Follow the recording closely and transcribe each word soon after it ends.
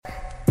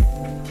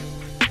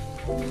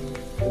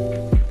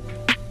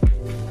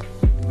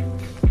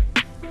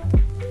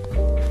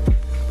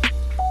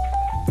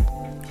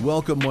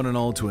Welcome one and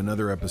all to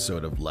another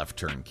episode of Left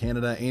Turn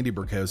Canada. Andy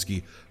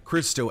Burkowski,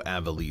 Christo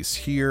Avalise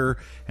here,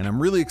 and I'm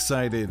really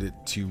excited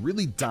to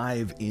really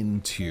dive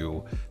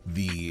into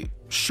the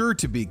sure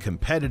to be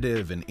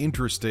competitive and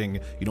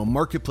interesting,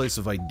 marketplace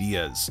of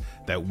ideas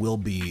that will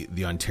be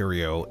the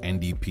Ontario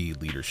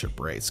NDP leadership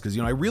race. Because,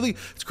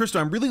 Christo,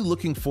 I'm really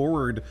looking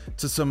forward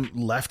to some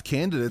left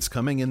candidates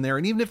coming in there.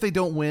 And even if they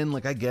don't win,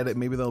 I get it,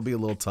 maybe that'll be a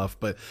little tough,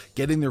 but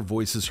getting their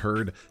voices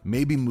heard,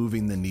 maybe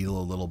moving the needle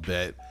a little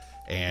bit.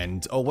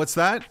 And what's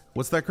that,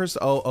 Chris?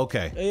 Oh,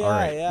 okay. Yeah, all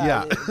right.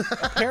 Yeah.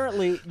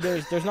 Apparently,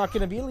 there's not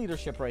going to be a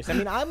leadership race. I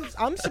mean,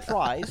 I'm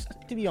surprised,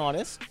 to be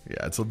honest.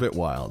 Yeah, it's a bit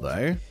wild,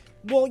 eh?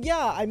 Well,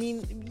 yeah. I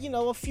mean,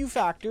 a few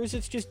factors.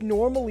 It's just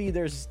normally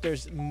there's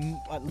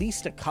at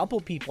least a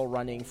couple people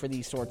running for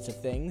these sorts of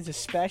things,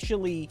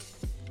 especially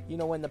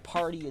when the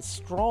party is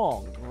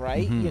strong,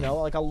 right? Mm-hmm.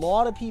 A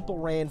lot of people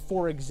ran,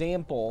 for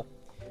example,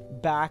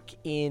 back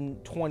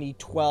in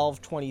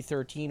 2012,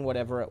 2013,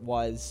 whatever it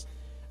was.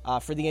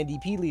 For the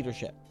NDP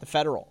leadership, the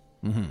federal,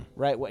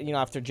 right?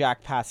 After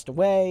Jack passed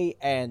away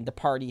and the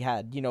party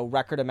had,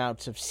 record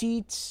amounts of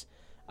seats,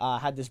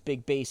 had this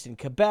big base in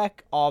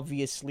Quebec,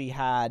 obviously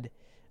had,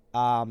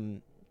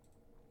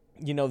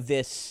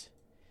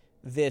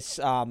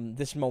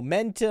 this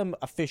momentum,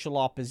 official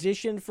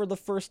opposition for the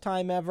first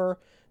time ever.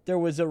 There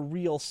was a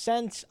real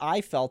sense,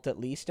 I felt at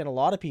least, and a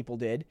lot of people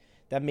did,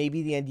 that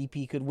maybe the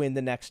NDP could win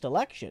the next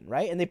election,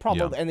 right? And they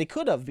probably and they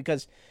could have,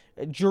 because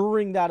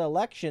during that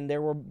election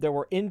there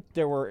were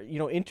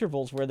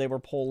intervals where they were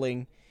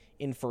polling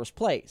in first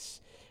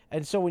place.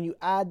 And so when you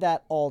add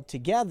that all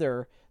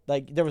together,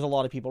 there was a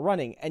lot of people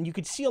running, and you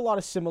could see a lot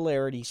of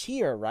similarities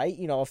here, right?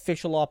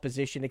 Official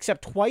opposition,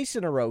 except twice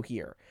in a row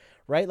here,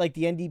 right? Like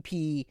the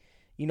NDP,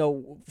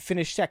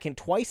 finished second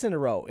twice in a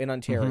row in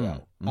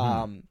Ontario.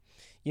 And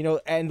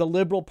the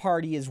Liberal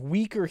Party is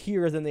weaker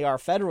here than they are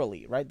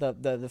federally, right?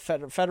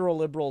 The federal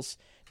Liberals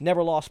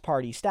never lost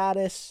party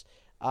status.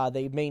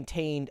 They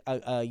maintained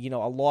a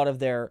lot of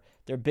their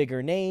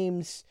bigger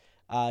names.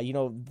 All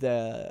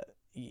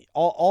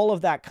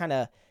of that kind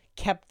of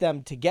kept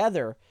them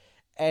together.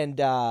 And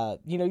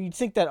you'd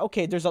think that,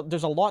 okay, there's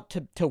a lot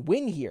to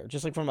win here,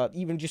 just from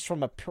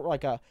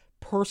a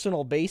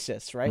personal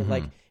basis, right?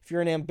 Like if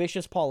you're an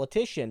ambitious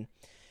politician.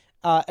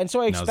 And so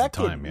I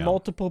expected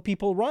multiple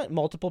people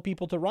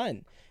to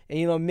run,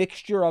 and a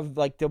mixture of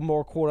the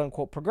more quote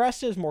unquote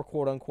progressives, more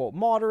quote unquote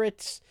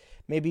moderates,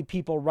 maybe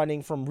people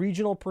running from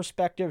regional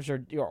perspectives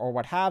or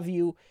what have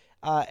you,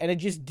 and it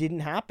just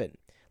didn't happen.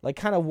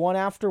 Kind of one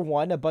after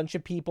one, a bunch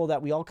of people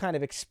that we all kind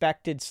of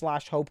expected /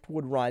 hoped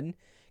would run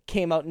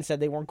came out and said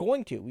they weren't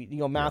going to.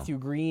 Matthew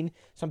Green,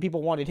 some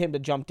people wanted him to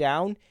jump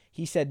down.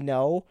 He said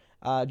no.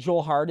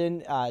 Joel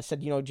Harden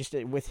said, just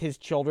with his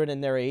children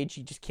and their age,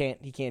 he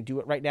can't do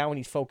it right now, and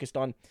he's focused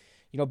on,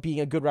 being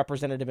a good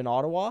representative in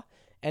Ottawa.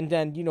 And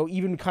then,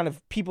 even kind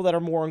of people that are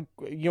more,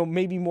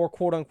 maybe more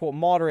quote unquote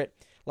moderate,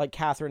 like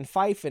Catherine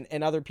Fife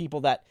and other people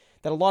that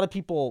a lot of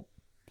people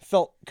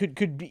felt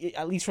could be,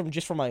 at least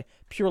from a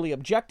purely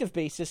objective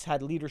basis,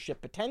 had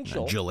leadership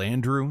potential. Jill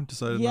Andrew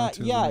decided not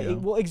to.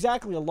 Well,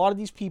 exactly. A lot of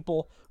these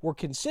people were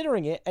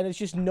considering it, and it's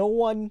just no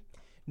one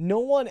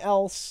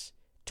else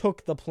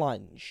took the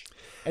plunge.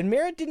 And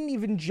Merritt didn't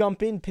even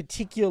jump in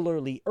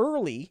particularly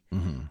early.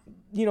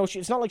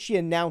 It's not like she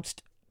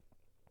announced,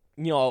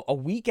 a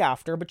week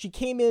after, but she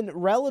came in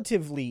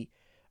relatively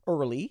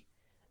early.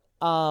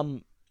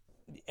 And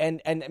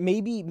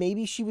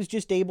maybe she was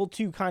just able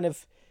to kind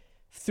of,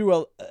 through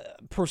a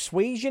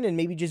persuasion and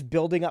maybe just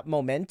building up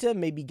momentum,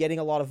 maybe getting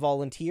a lot of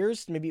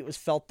volunteers, maybe it was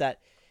felt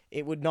that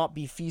it would not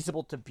be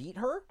feasible to beat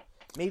her.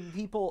 Maybe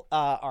people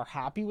are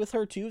happy with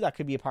her too. That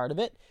could be a part of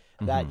it.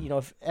 That,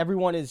 if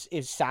everyone is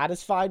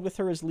satisfied with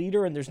her as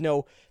leader and there's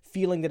no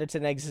feeling that it's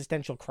an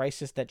existential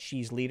crisis that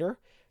she's leader,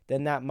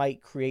 then that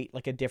might create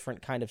a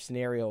different kind of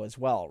scenario as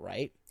well,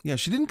 right? Yeah,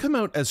 she didn't come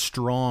out as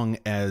strong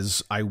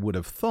as I would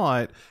have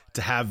thought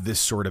to have this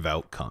sort of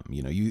outcome.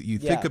 You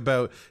think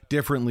about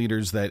different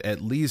leaders that, at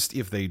least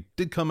if they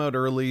did come out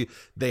early,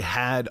 they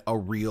had a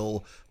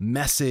real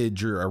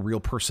message or a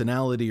real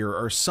personality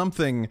or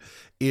something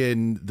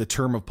in the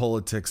term of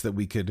politics that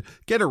we could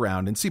get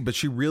around and see. But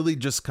she really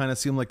just kind of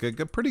seemed like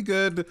a pretty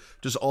good,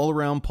 just all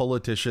around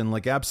politician.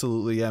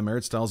 Absolutely, yeah,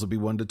 Merritt Stiles will be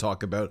one to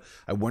talk about.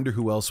 I wonder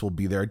who else will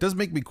be there. It does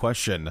make me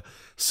question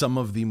some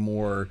of the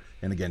more,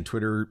 and again,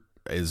 Twitter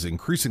is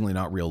increasingly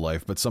not real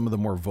life, but some of the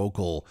more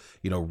vocal,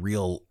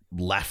 real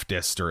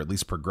leftist or at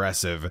least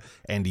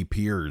progressive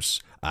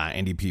NDPers,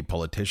 NDP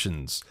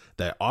politicians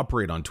that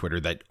operate on Twitter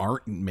that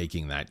aren't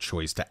making that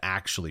choice to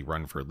actually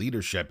run for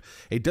leadership.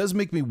 It does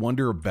make me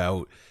wonder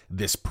about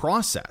this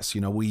process.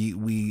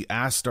 We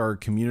asked our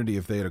community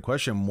if they had a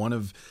question. One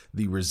of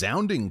the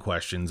resounding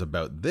questions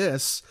about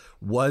this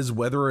was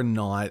whether or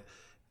not,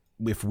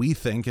 if we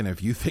think, and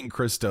if you think,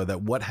 Christo,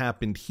 that what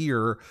happened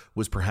here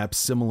was perhaps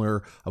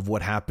similar of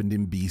what happened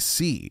in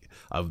BC,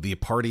 of the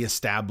party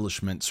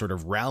establishment sort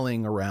of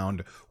rallying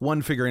around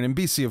one figure. And in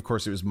BC, of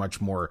course, it was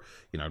much more,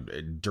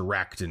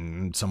 direct,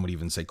 and some would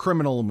even say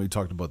criminal. And we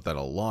talked about that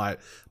a lot.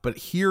 But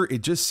here,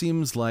 it just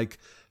seems like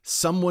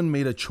someone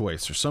made a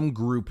choice, or some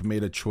group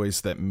made a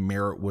choice that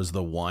Merritt was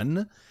the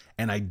one.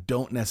 And I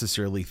don't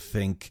necessarily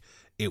think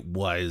it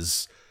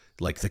was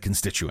like the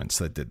constituents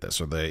that did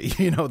this, or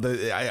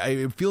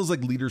it feels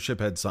like leadership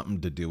had something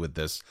to do with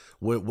this.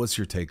 What's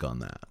your take on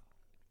that?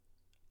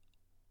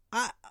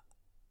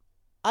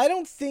 I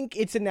don't think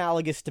it's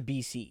analogous to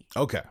BC.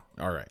 Okay.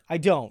 All right. I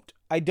don't.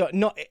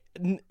 No,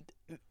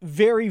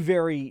 very,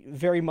 very,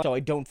 very much so. I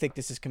don't think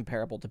this is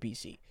comparable to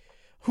BC.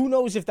 Who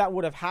knows if that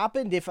would have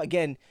happened if,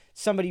 again,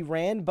 somebody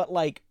ran, but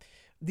like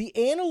the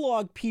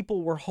analog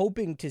people were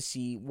hoping to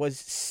see was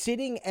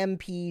sitting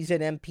MPs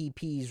and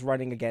MPPs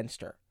running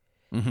against her.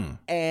 Mm-hmm.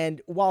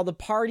 And while the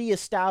party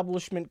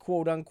establishment,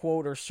 quote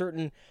unquote, or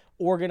certain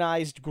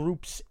organized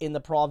groups in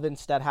the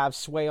province that have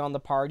sway on the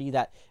party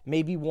that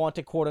maybe want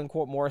a quote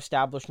unquote more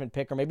establishment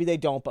pick, or maybe they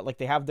don't, but like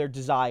they have their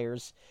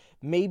desires,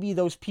 maybe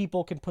those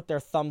people can put their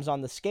thumbs on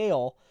the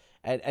scale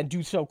and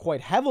do so quite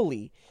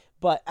heavily.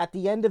 But at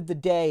the end of the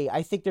day,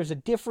 I think there's a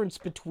difference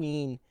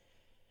between,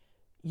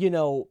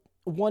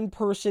 one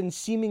person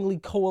seemingly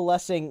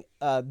coalescing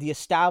the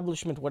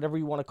establishment, whatever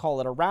you want to call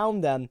it,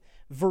 around them,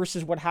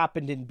 versus what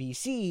happened in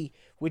BC,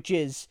 which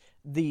is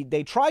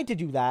they tried to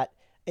do that.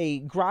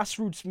 A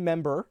grassroots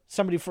member,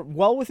 somebody from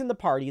well within the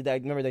party,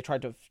 that remember they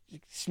tried to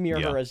smear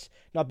her as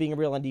not being a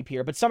real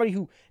NDPer, but somebody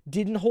who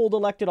didn't hold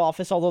elected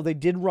office, although they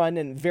did run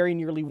and very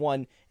nearly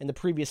won in the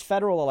previous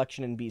federal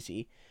election in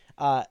BC,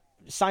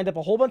 signed up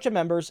a whole bunch of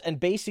members, and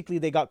basically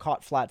they got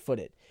caught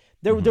flat-footed.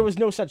 There was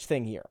no such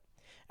thing here.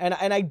 And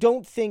I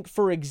don't think,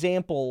 for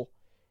example,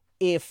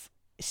 if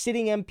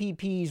sitting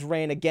MPPs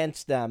ran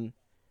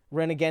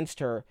against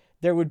her,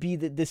 there would be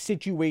the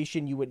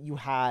situation you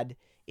had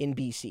in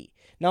BC.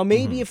 Now,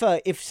 maybe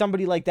if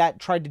somebody like that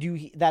tried to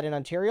do that in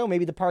Ontario,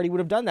 maybe the party would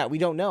have done that. We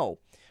don't know,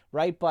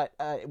 right? But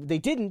they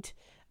didn't,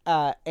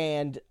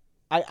 and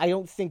I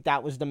don't think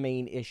that was the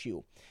main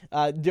issue.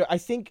 I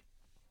think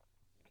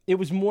it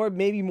was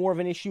maybe more of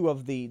an issue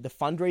of the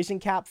fundraising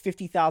cap.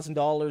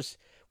 $50,000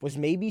 was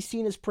maybe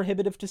seen as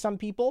prohibitive to some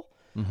people.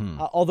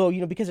 Mm-hmm. Although,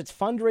 because it's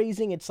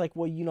fundraising, it's like,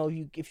 well,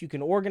 if you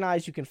can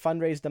organize, you can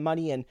fundraise the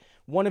money. And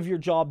one of your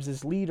jobs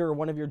as leader,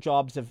 one of your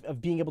jobs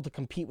of being able to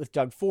compete with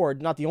Doug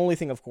Ford, not the only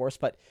thing, of course,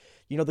 but,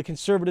 the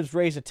Conservatives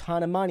raise a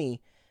ton of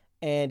money.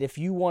 And if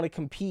you want to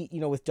compete,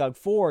 with Doug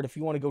Ford, if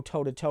you want to go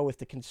toe to toe with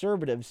the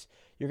Conservatives,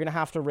 you're going to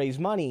have to raise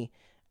money.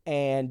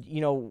 And,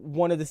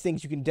 one of the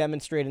things you can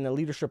demonstrate in the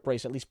leadership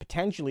race, at least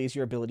potentially, is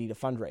your ability to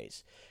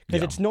fundraise.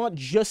 Because it's not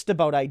just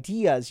about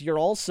ideas. You're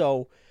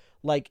also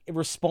like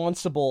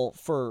responsible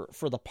for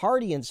the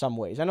party in some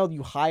ways. I know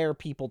you hire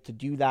people to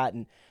do that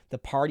and the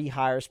party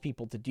hires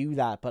people to do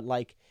that, but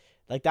like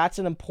that's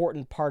an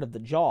important part of the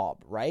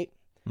job, right?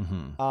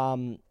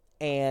 Mm-hmm.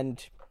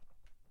 And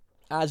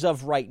as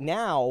of right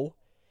now,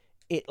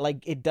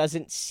 it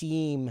doesn't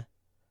seem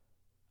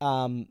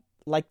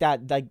like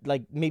that,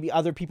 like maybe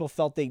other people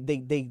felt they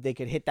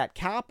could hit that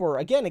cap, or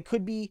again, it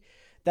could be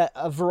that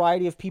a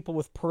variety of people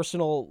with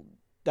personal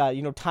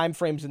time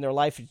frames in their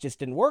life, it just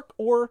didn't work,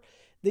 or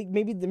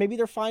maybe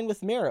they're fine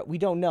with Merritt. We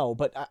don't know,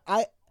 but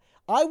I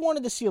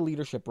wanted to see a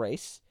leadership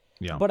race.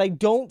 Yeah. But I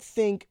don't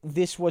think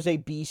this was a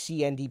BC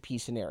NDP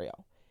scenario.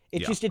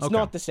 It's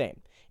not the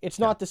same. It's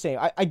not the same.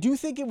 I do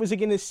think it was,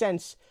 in a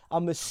sense,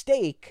 a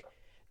mistake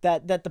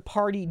that the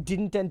party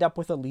didn't end up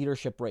with a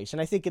leadership race.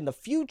 And I think in the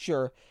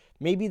future,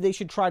 maybe they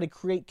should try to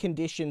create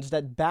conditions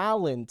that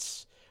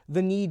balance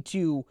the need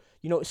to,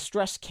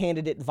 stress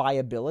candidate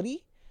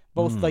viability,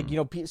 both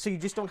so you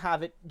just don't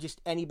have it just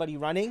anybody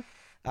running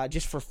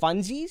just for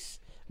funsies,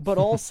 but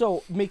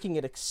also making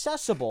it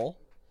accessible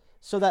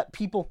so that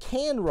people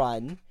can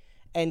run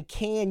and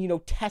can,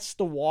 test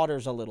the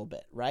waters a little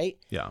bit, right?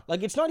 Yeah.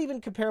 Like, it's not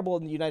even comparable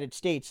in the United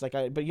States,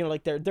 but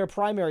their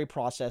primary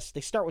process,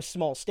 they start with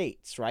small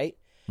states, right?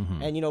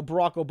 Mm-hmm. And,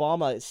 Barack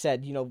Obama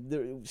said,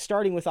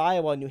 starting with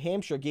Iowa and New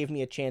Hampshire gave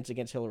me a chance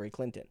against Hillary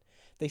Clinton.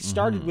 They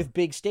started with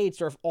big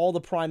states, or if all the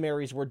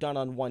primaries were done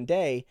on one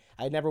day,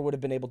 I never would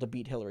have been able to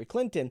beat Hillary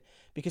Clinton,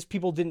 because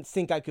people didn't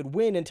think I could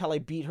win until I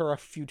beat her a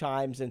few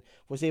times and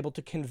was able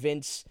to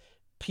convince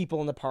people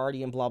in the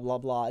party and blah, blah,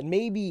 blah. And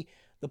maybe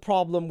the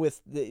problem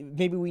with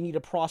maybe we need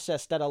a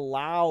process that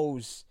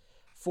allows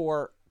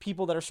for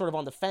people that are sort of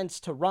on the fence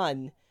to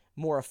run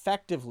more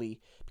effectively,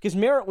 because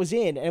Merritt was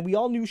in and we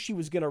all knew she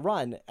was going to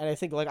run. And I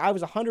think I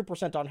was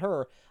 100% on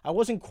her. I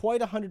wasn't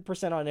quite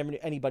 100% on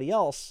anybody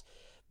else,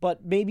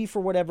 but maybe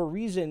for whatever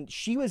reason,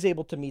 she was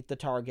able to meet the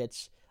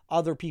targets.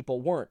 Other people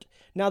weren't.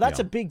 Now that's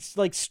a big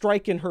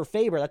strike in her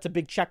favor. That's a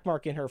big check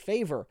mark in her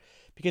favor,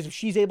 because if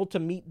she's able to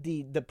meet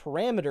the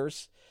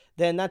parameters,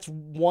 then that's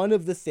one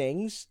of the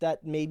things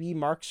that maybe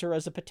marks her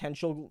as a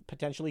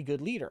potentially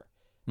good leader,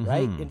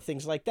 right? And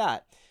things like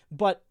that.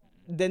 But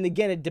then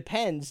again, it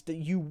depends.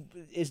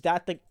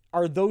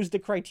 Are those the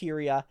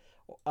criteria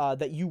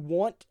that you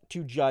want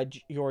to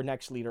judge your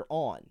next leader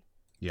on?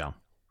 Yeah.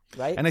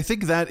 right? And I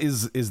think that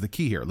is the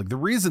key here. Like the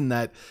reason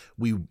that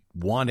we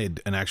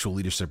wanted an actual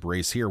leadership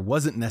race here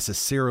wasn't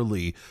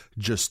necessarily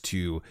just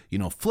to,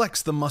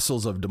 flex the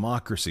muscles of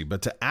democracy,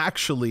 but to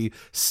actually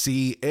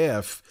see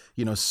if,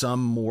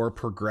 some more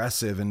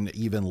progressive and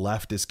even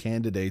leftist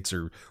candidates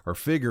or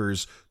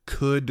figures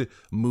could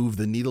move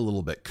the needle a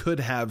little bit, could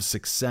have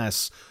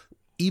success,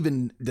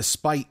 even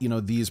despite,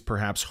 these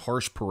perhaps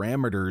harsh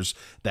parameters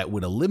that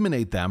would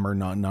eliminate them or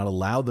not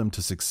allow them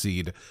to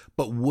succeed,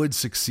 but would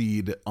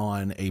succeed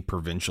on a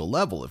provincial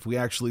level. If we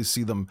actually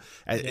see them,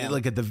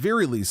 at the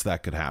very least,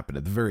 that could happen.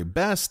 At the very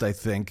best, I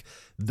think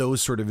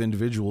those sort of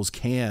individuals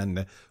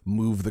can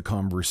move the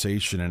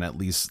conversation and at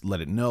least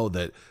let it know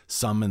that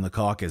some in the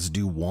caucus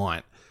do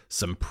want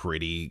some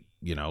pretty,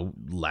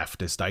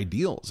 leftist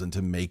ideals, and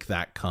to make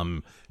that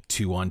come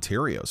to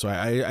Ontario. So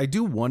I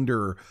do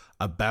wonder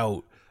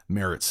about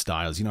Marit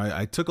Stiles.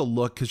 I took a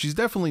look because she's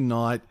definitely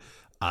not,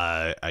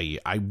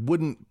 I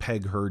wouldn't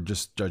peg her,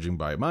 just judging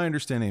by my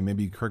understanding,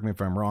 maybe correct me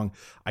if I'm wrong,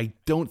 I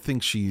don't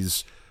think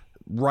she's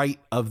right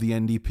of the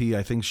NDP.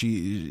 I think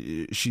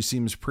she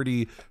seems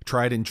pretty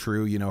tried and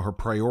true. Her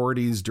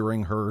priorities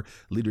during her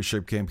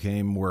leadership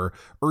campaign were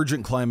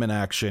urgent climate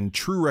action,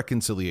 true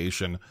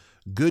reconciliation,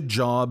 good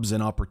jobs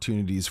and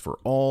opportunities for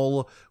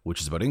all,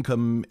 which is about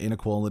income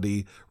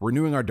inequality,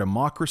 renewing our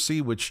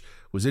democracy, which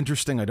was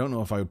interesting. I don't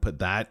know if I would put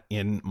that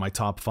in my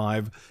top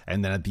 5.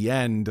 And then at the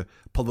end,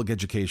 public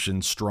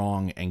education,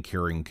 strong and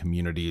caring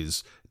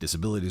communities,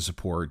 disability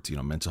support,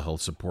 mental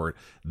health support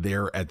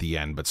there at the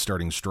end, but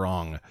starting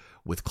strong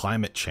with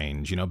climate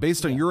change.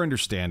 Based on your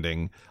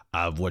understanding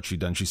of what she'd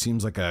done, she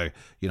seems like a,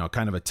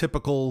 kind of a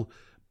typical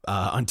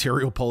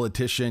Ontario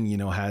politician,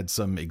 had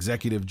some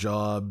executive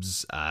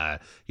jobs,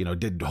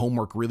 did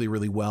homework really,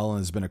 really well, and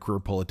has been a career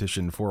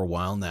politician for a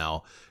while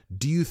now.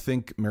 Do you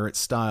think Marit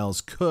Stiles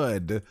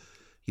could,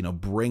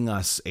 bring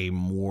us a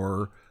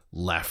more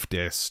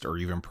leftist or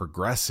even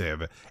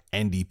progressive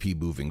NDP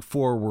moving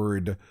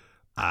forward,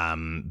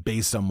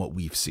 based on what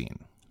we've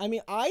seen? I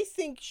mean, I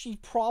think she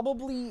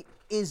probably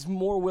is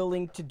more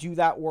willing to do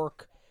that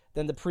work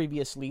than the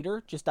previous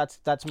leader. Just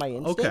that's my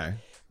instinct. Okay.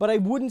 But I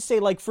wouldn't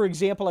say, like, for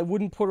example, I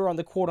wouldn't put her on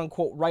the quote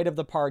unquote right of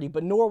the party,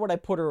 but nor would I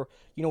put her,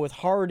 with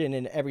Hardin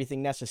and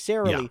everything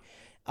necessarily.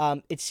 Yeah.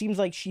 It seems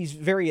like she's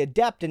very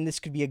adept, and this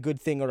could be a good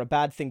thing or a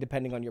bad thing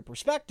depending on your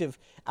perspective,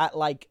 at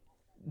like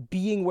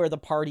being where the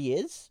party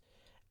is.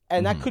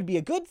 And that could be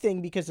a good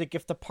thing because, like,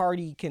 if the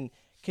party can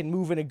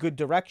move in a good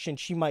direction,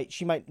 she might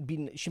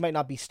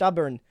not be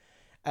stubborn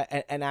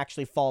and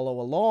actually follow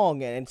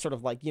along and sort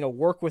of like,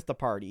 work with the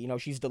party.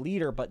 She's the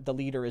leader, but the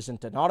leader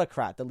isn't an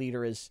autocrat. The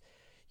leader is,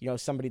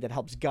 somebody that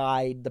helps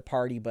guide the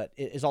party, but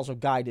is also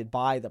guided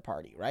by the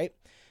party, right?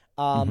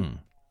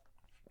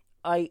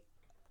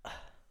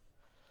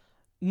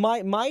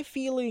 My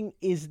feeling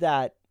is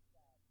that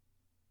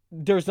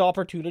there's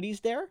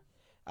opportunities there.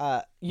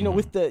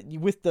 With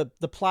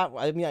the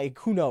platform, I mean, like,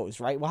 who knows,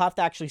 right? We'll have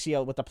to actually see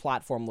what the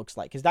platform looks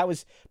like, because that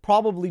was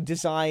probably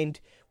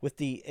designed with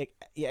the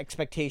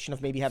expectation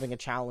of maybe having a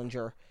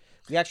challenger.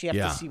 We actually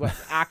have to see what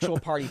actual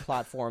party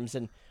platforms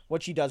and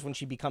what she does when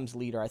she becomes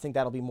leader. I think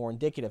that'll be more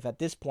indicative at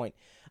this point.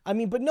 I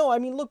mean, but no, I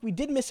mean, look, we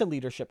did miss a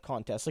leadership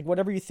contest. Like,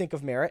 whatever you think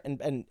of Marit,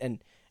 and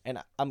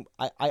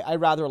I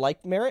rather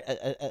like Marit,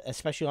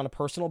 especially on a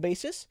personal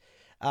basis.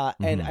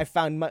 And I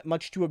found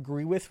much to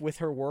agree with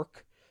her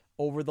work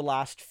over the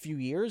last few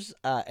years,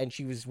 and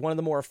she was one of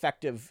the more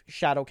effective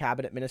shadow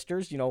cabinet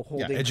ministers,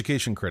 holding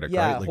education critic,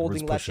 right? Like,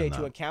 holding Léger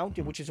to account,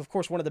 which is of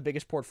course one of the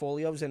biggest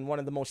portfolios and one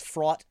of the most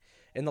fraught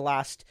in the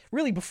last,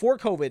 really before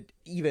COVID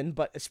even,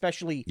 but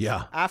especially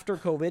after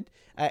COVID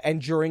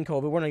and during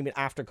COVID. We're not even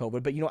after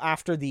COVID, but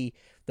after the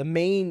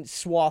main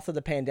swath of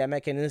the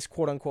pandemic and in this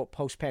quote unquote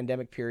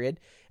post-pandemic period,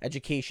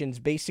 education's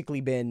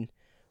basically been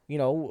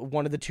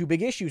one of the two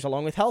big issues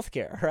along with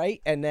healthcare,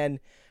 right? And then,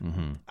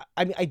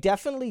 I mean, I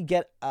definitely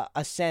get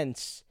a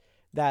sense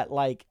that,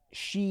 like,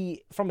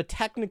 she, from a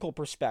technical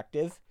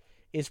perspective,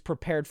 is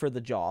prepared for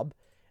the job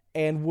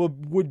and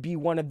would be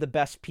one of the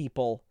best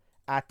people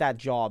at that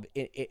job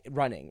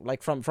running,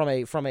 like from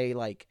a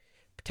like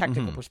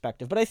technical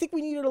perspective. But I think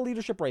we needed a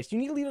leadership race. You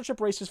need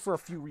leadership races for a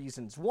few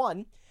reasons.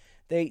 One,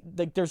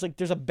 there's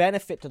a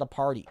benefit to the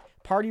party.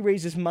 Party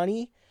raises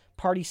money.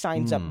 Party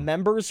signs up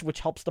members,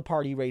 which helps the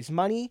party raise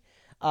money.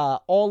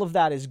 All of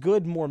that is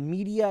good. More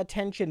media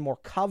attention, more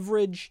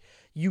coverage.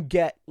 You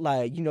get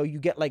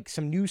like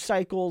some news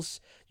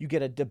cycles. You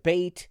get a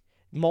debate,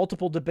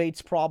 multiple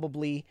debates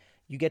probably.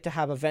 You get to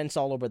have events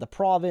all over the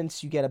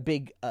province. You get a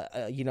big,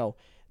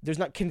 there's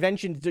not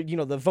conventions.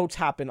 The votes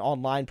happen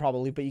online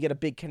probably, but you get a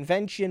big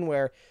convention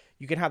where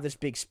you can have this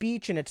big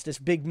speech, and it's this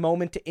big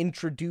moment to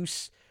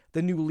introduce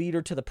the new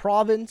leader to the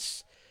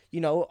province.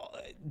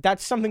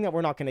 That's something that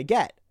we're not going to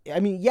get. I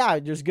mean,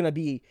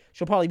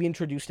 she'll probably be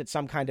introduced at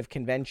some kind of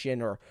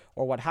convention or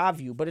what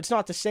have you, but it's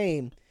not the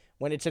same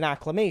when it's an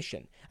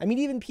acclamation. I mean,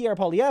 even Pierre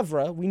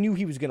Poilievre, we knew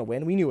he was going to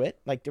win. We knew it.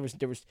 Like, there was,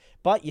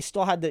 but you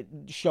still had to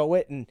show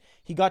it, and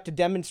he got to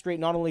demonstrate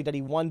not only that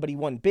he won, but he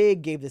won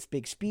big, gave this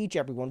big speech.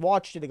 Everyone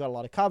watched it. It got a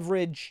lot of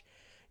coverage.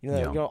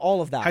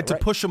 all of that. Had to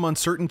push him on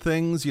certain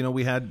things.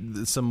 We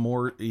had some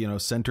more,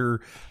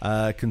 center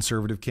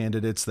conservative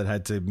candidates that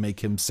had to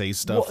make him say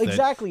stuff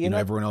exactly. that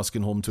everyone else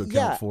can hold him to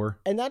account for.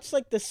 And that's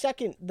like the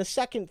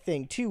second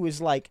thing too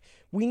is like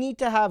we need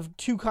to have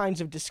two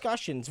kinds of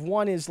discussions.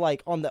 One is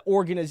like on the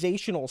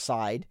organizational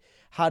side,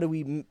 how do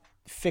we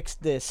fix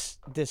this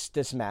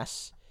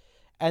mess?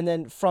 And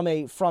then from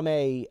a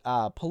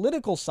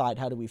political side,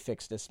 how do we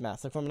fix this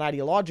mess? Like from an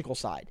ideological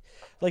side,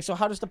 like, so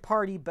how does the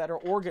party better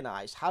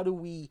organize? How do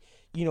we,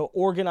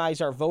 organize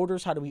our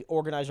voters? How do we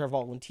organize our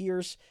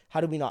volunteers?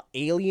 How do we not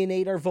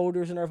alienate our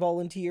voters and our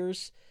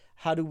volunteers?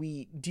 How do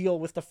we deal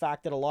with the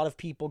fact that a lot of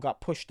people got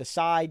pushed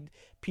aside,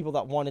 people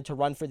that wanted to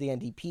run for the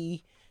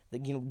NDP,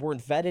 that,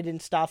 weren't vetted and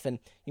stuff. And,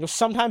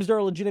 sometimes there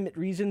are legitimate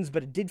reasons,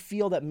 but it did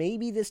feel that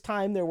maybe this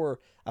time there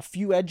were a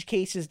few edge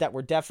cases that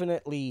were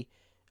definitely,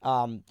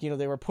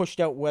 they were pushed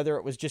out, whether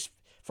it was just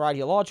for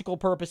ideological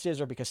purposes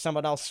or because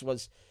someone else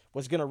was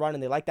going to run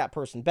and they liked that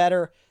person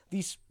better.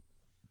 These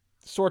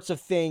sorts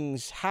of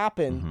things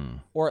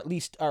happen, or at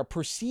least are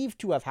perceived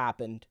to have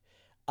happened,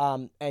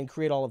 and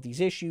create all of these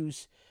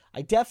issues.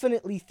 I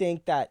definitely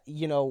think that,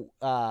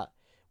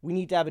 we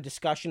need to have a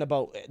discussion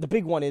about, the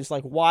big one is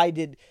like,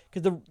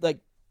 because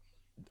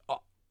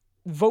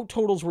vote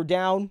totals were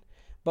down,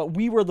 but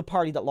we were the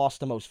party that lost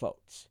the most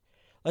votes.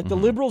 Like the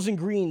Liberals and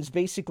Greens,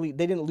 basically,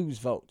 they didn't lose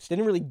votes. They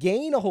didn't really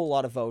gain a whole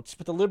lot of votes,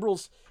 but the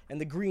Liberals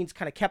and the Greens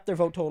kind of kept their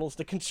vote totals.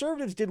 The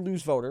Conservatives did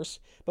lose voters,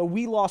 but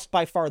we lost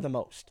by far the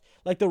most.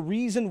 Like the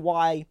reason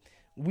why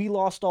we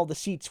lost all the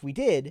seats we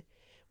did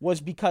was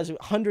because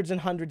hundreds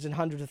and hundreds and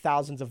hundreds of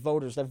thousands of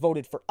voters that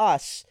voted for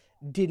us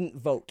didn't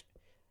vote.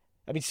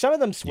 I mean, some of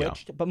them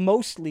switched, but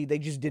mostly they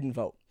just didn't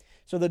vote.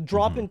 So the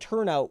drop in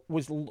turnout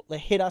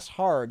hit us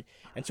hard.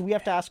 And so we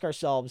have to ask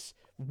ourselves,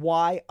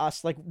 why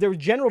us? Like, there were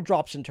general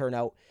drops in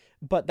turnout,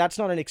 but that's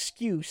not an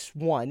excuse,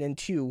 one. And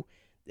two,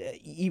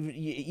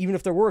 even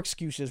if there were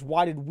excuses,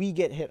 why did we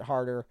get hit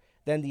harder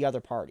than the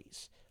other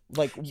parties?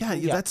 Like,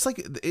 that's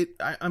like it.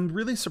 I'm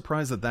really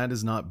surprised that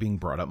is not being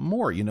brought up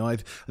more. One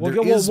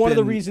of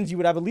the reasons you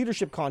would have a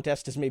leadership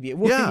contest is maybe it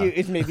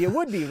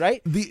would be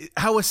right.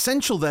 How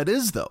essential that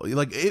is, though.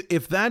 Like,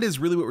 if that is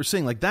really what we're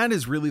saying, like that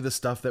is really the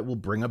stuff that will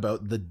bring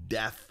about the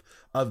death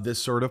of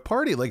this sort of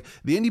party. Like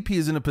the NDP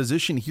is in a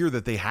position here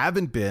that they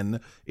haven't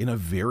been in a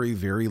very,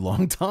 very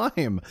long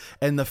time.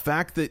 And the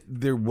fact that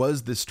there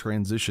was this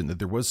transition, that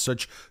there was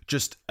such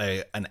just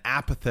an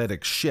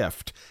apathetic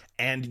shift,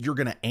 and you're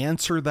going to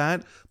answer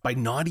that by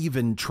not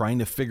even trying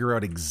to figure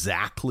out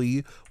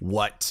exactly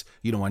what,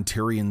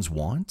 Ontarians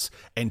want,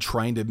 and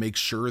trying to make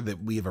sure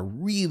that we have a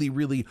really,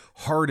 really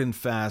hard and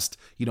fast,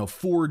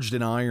 forged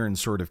in iron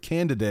sort of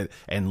candidate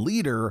and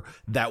leader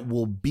that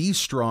will be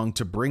strong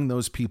to bring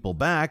those people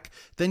back,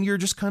 then you're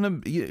just kind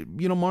of,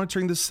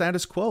 monitoring the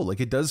status quo. Like,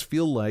 it does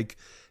feel like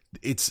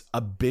it's a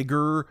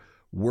bigger,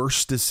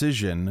 worse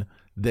decision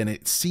than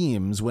it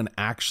seems when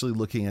actually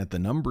looking at the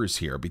numbers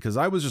here, because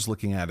I was just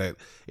looking at it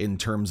in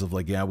terms of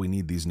like, we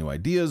need these new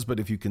ideas. But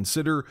if you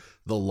consider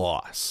the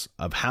loss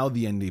of how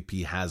the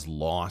NDP has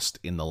lost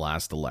in the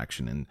last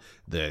election and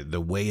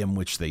the way in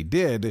which they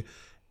did,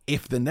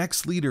 if the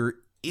next leader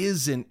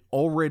isn't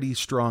already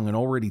strong and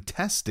already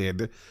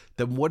tested,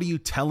 then what are you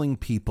telling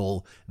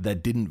people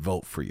that didn't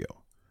vote for you?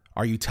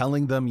 Are you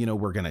telling them,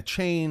 we're going to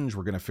change,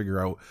 we're going to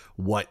figure out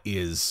what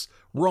is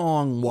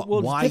wrong,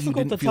 why you didn't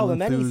feel enthused? It's difficult to tell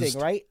them anything,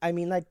 right? I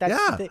mean, like,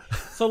 that's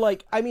so,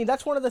 like, I mean,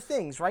 that's one of the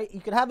things, right? You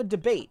could have a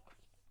debate,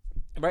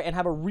 right, and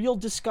have a real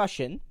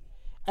discussion,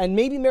 and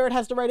maybe Merritt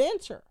has the right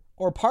answer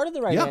or part of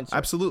the right answer.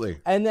 Absolutely.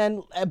 And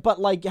then, but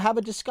like, have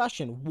a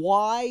discussion.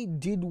 Why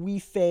did we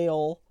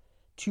fail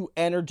to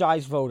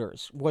energize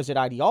voters? Was it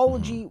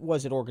ideology?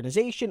 Was it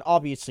organization?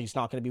 Obviously, it's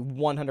not going to be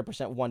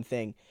 100% one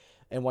thing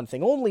and one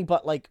thing only,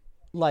 but like,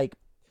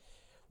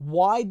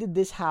 why did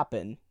this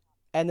happen?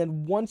 And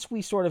then once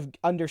we sort of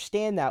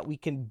understand that, we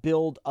can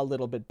build a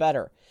little bit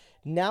better.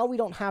 Now we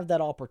don't have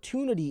that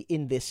opportunity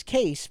in this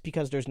case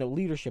because there's no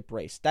leadership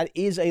race. That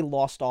is a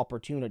lost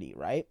opportunity,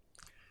 right?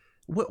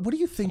 What do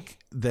you think,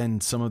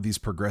 then, some of these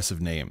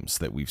progressive names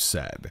that we've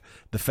said,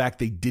 the fact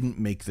they didn't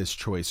make this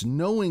choice,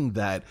 knowing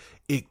that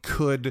it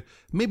could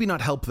maybe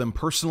not help them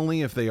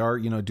personally if they are,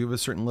 do have a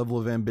certain level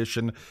of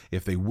ambition,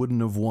 if they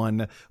wouldn't have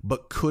won,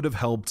 but could have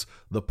helped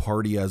the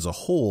party as a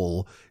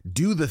whole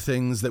do the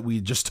things that we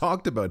just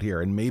talked about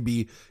here and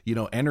maybe,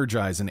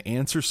 energize and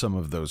answer some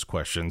of those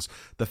questions.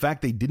 The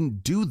fact they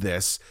didn't do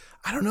this,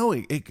 I don't know,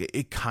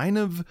 it kind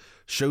of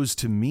shows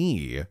to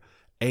me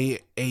a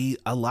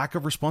lack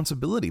of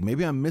responsibility.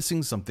 Maybe I'm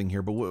missing something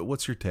here, but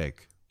what's your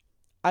take?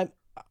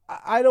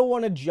 I don't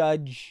want to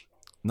judge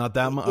not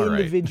that much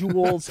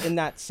individuals in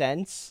that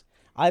sense.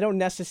 I don't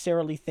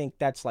necessarily think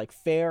that's like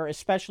fair,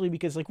 especially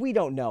because like we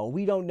don't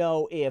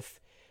know if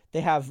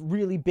they have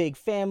really big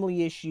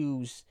family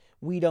issues.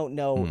 We don't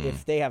know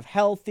if they have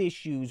health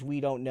issues.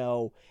 We don't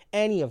know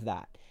any of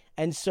that.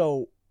 And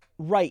so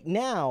right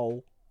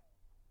now,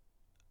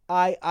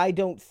 I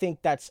don't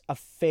think that's a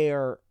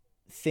fair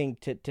thing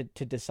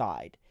to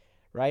decide,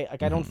 right?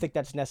 Like, I don't think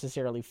that's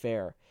necessarily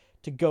fair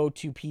to go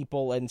to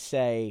people and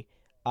say,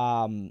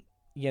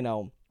 you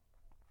know,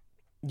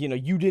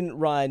 you didn't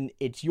run,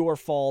 it's your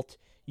fault,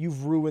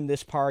 you've ruined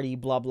this party,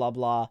 blah blah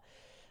blah.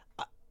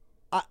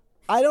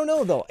 I don't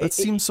know though. It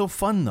seems so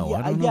fun though. Yeah,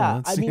 I don't know.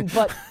 yeah. I mean,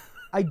 but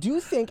I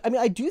do think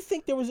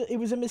it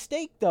was a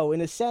mistake though,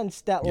 in a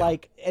sense that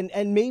like,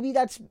 and maybe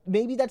that's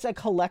a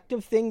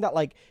collective thing that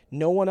like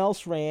no one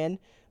else ran,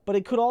 but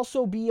it could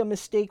also be a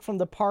mistake from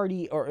the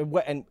party,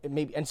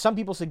 and some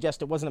people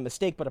suggest it wasn't a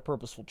mistake but a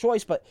purposeful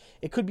choice, but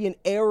it could be an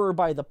error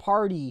by the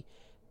party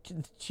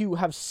to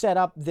have set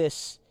up the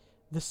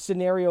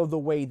scenario the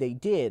way they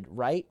did,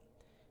 right?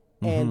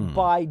 And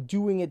by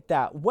doing it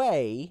that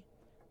way,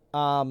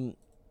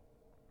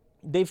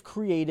 they've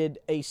created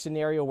a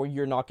scenario where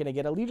you're not going to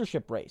get a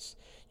leadership race.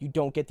 You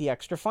don't get the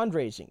extra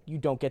fundraising. You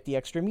don't get the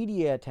extra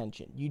media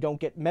attention. You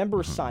don't get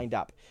members signed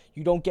up.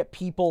 You don't get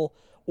people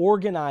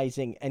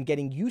organizing and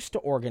getting used to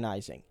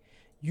organizing.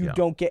 You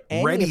don't get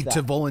any ready of that.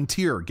 to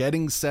volunteer,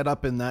 getting set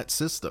up in that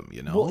system,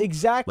 Well,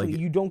 exactly.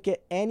 You don't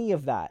get any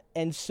of that.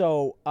 And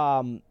so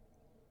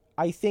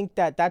I think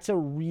that's a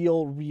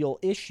real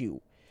issue.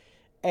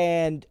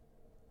 And,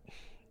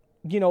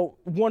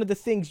 one of the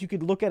things you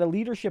could look at a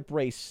leadership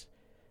race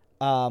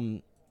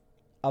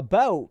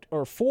about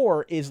or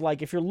for is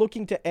like, if you're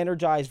looking to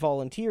energize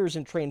volunteers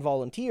and train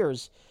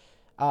volunteers,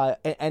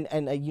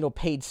 and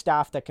paid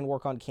staff that can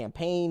work on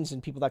campaigns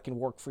and people that can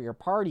work for your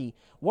party,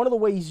 one of the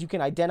ways you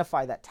can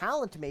identify that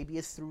talent maybe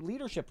is through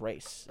leadership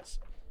races,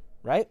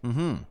 right?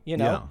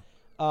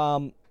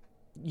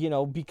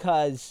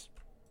 Because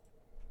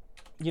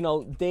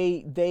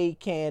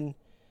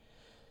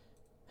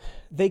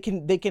they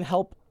can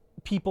help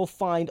people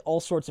find all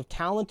sorts of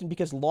talent, and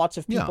because lots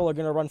of people are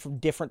going to run from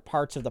different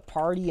parts of the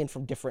party and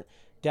from different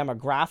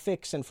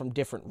demographics and from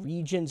different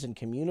regions and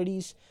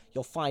communities,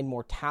 you'll find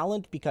more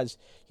talent because,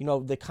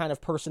 the kind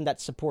of person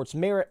that supports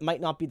Merritt might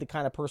not be the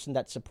kind of person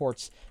that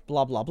supports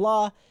blah, blah,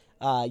 blah.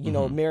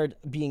 Merritt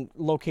being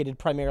located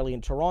primarily in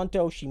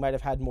Toronto, she might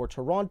have had more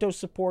Toronto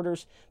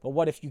supporters, but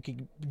what if you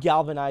could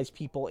galvanize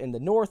people in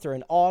the north or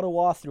in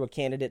Ottawa through a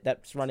candidate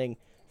that's running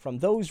from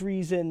those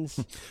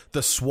reasons?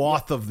 The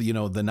swath of the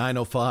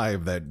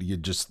 905 that you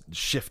just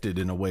shifted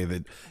in a way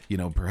that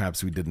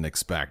perhaps we didn't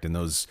expect in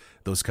those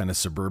kind of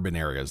suburban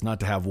areas, not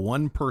to have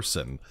one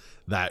person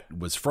that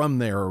was from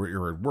there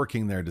or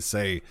working there to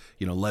say,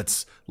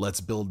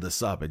 let's build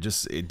this up.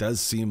 It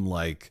does seem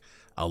like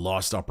a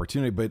lost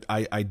opportunity. But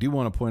I do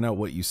want to point out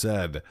what you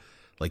said.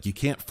 Like, you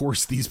can't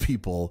force these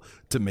people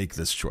to make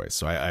this choice.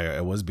 So I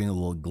was being a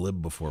little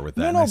glib before with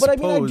that. No, but I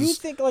mean, I do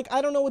think, like,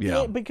 I don't know what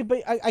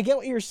but I get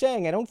what you're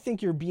saying. I don't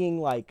think you're being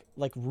like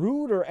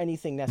rude or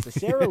anything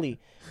necessarily.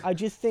 I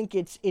just think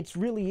it's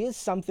really is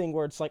something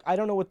where it's like, I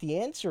don't know what the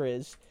answer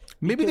is.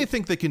 Maybe they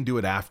think they can do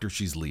it after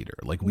she's leader.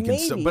 Like, we can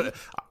still, but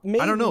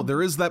I don't know.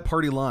 There is that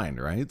party line,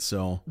 right?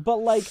 So, but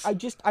like,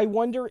 I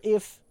wonder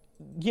if,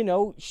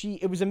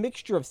 it was a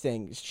mixture of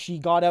things. She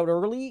got out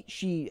early.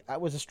 She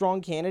was a strong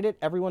candidate.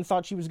 Everyone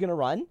thought she was going to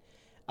run.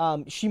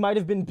 She might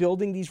have been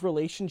building these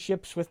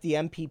relationships with the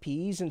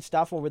MPPs and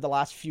stuff over the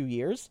last few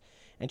years,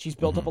 and she's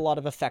built up a lot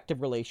of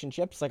effective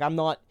relationships. Like, I'm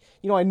not,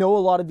 I know a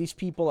lot of these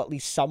people at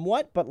least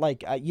somewhat, but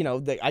like, I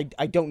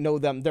don't know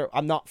them.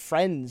 I'm not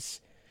friends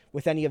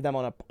with any of them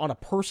on a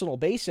personal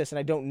basis, and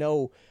I don't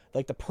know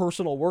like the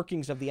personal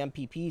workings of the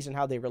MPPs and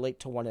how they relate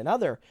to one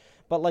another.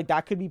 But like,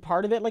 that could be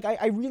part of it. Like,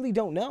 I really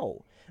don't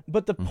know.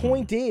 But the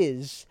point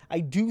is, I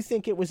do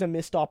think it was a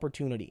missed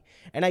opportunity.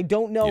 And I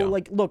don't know,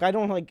 like, look, I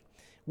don't like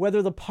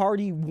whether the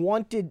party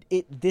wanted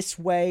it this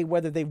way,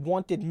 whether they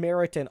wanted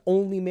Merritt and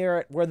only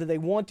Merritt, whether they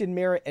wanted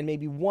Merritt and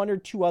maybe one or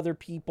two other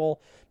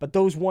people, but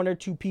those one or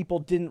two people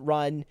didn't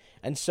run.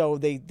 And so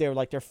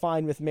they're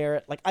fine with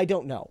Merritt. Like, I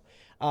don't know.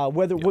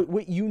 Whether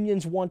what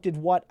unions wanted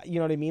what, you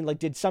know what I mean? Like,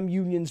 did some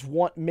unions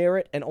want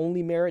Merritt and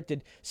only Merritt?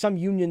 Did some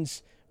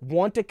unions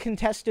want a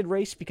contested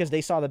race because they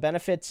saw the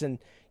benefits and,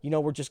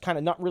 were just kind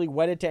of not really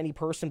wedded to any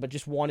person, but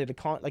just wanted a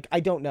I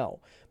don't know.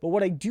 But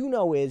what I do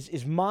know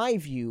is my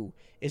view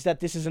is that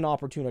this is an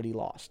opportunity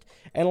lost.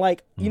 And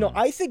like,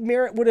 I think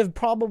Merritt would have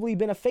probably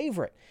been a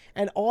favorite,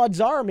 and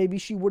odds are maybe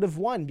she would have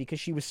won because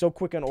she was so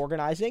quick on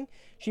organizing.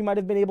 She might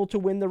have been able to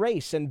win the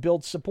race and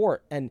build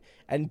support and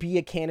be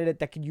a candidate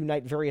that could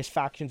unite various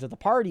factions of the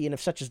party. And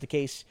if such is the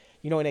case,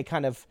 in a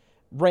kind of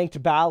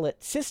ranked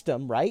ballot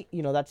system, right?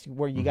 That's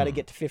where you got to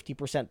get to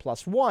 50%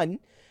 plus one.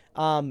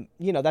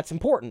 That's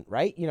important,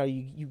 right?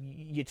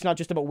 It's not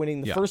just about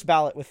winning the first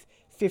ballot with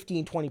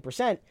 15,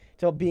 20%,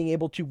 it's about being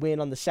able to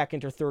win on the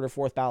second or third or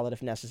fourth ballot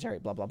if necessary,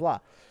 blah, blah, blah.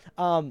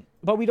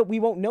 But we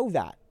won't know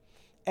that.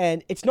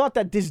 And it's not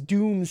that this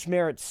dooms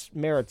Merritt's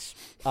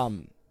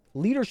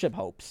leadership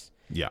hopes.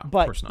 Yeah, but,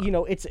 of course not.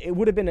 It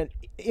would have been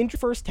an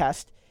first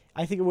test.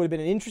 I think it would have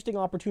been an interesting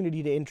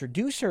opportunity to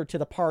introduce her to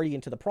the party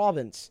and to the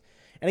province.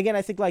 And again,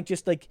 I think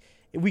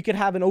we could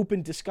have an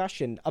open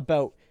discussion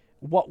about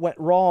what went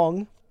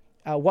wrong,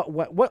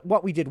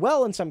 what we did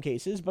well in some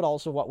cases, but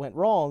also what went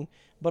wrong,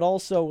 but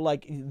also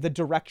like the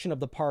direction of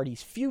the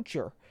party's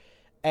future.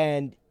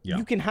 And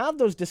you can have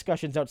those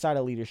discussions outside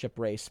a leadership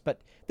race, but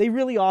they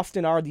really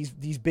often are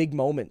these big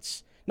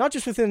moments not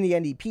just within the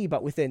NDP,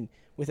 but within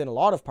a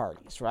lot of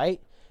parties,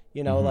 right?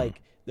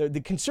 Like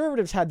the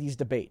Conservatives had these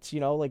debates,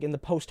 like in the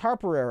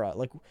post-Harper era,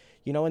 like,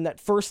 and that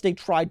first they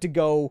tried to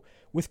go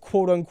with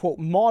quote-unquote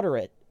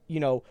moderate,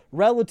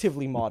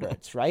 relatively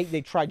moderates, right?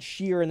 They tried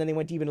Scheer, and then they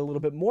went even a little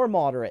bit more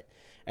moderate.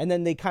 And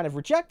then they kind of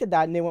rejected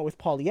that, and they went with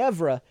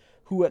Poilievre,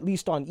 who at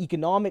least on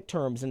economic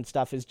terms and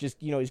stuff is just,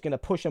 he's going to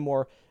push a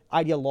more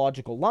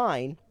ideological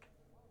line.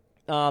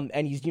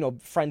 And he's,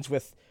 friends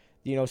with,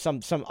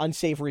 some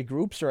unsavory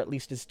groups, or at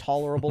least is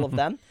tolerable of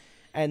them.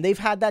 And they've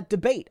had that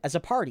debate as a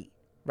party,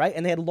 right?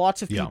 And they had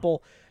lots of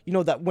people,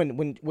 that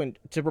when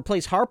to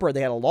replace Harper,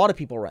 they had a lot of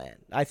people ran.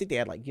 I think they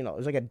had it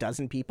was like a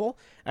dozen people.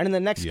 And in the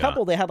next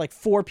couple, they had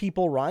 4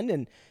 people run.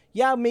 And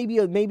maybe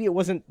it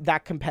wasn't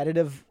that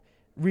competitive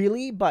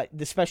really, but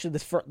especially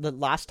the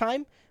last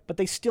time, but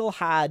they still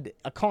had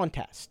a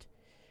contest.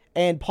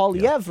 And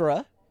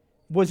Poilievre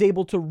was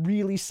able to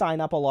really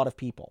sign up a lot of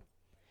people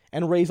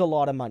and raise a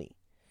lot of money.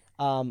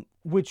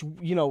 Which,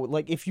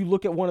 if you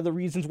look at one of the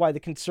reasons why the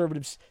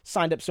Conservatives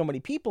signed up so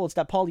many people, it's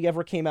that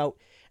Poilievre came out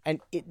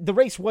and the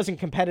race wasn't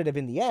competitive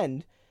in the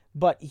end,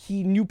 but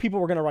he knew people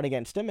were going to run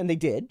against him, and they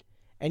did.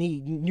 And he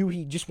knew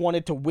he just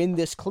wanted to win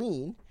this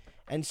clean.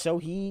 And so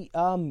he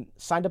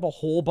signed up a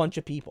whole bunch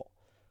of people.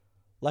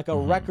 Like a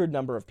record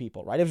number of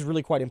people, right? It was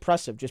really quite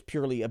impressive, just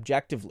purely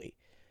objectively.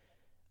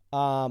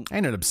 And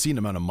an obscene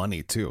amount of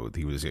money, too,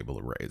 he was able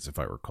to raise, if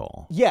I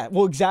recall. Yeah,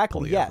 well,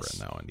 exactly, Poilievre yes. in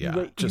that one.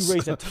 You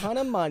raise a ton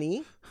of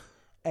money,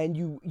 and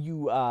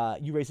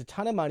you raise a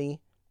ton of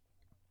money,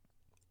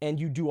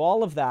 and you do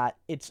all of that.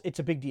 It's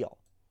a big deal.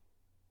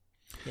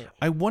 Yeah.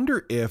 I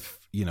wonder if,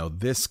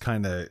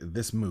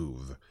 this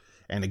move...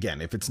 And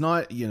again, if it's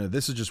not,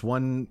 this is just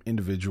one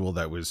individual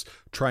that was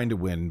trying to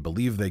win,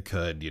 believed they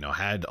could,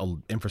 had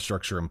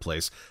infrastructure in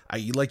place.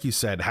 Like you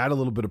said, had a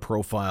little bit of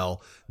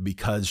profile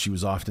because she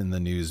was often in the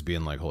news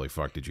being like, holy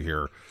fuck, did you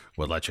hear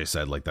what Lecce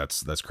said? Like,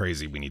 that's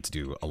crazy. We need to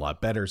do a lot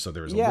better. So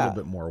there was a little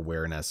bit more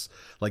awareness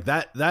like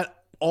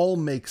that all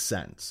makes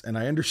sense. And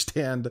I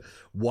understand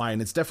why.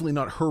 And it's definitely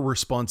not her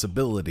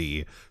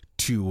responsibility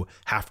to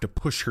have to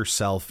push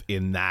herself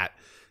in that,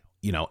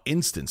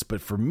 instance.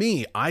 But for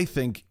me, I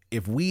think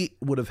if we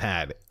would have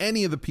had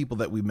any of the people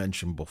that we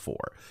mentioned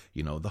before,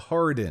 the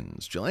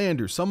Hardins, Jill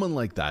Anders, someone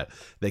like that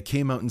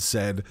came out and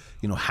said,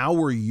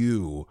 how are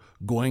you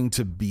going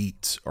to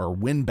beat or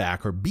win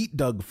back or beat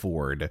Doug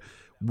Ford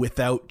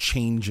without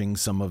changing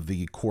some of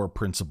the core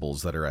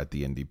principles that are at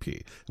the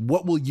NDP?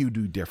 What will you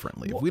do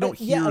differently? If we don't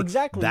hear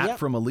that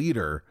from a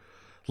leader...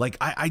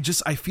 I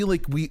feel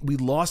like we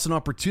lost an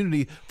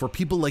opportunity for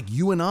people like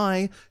you and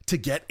I to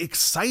get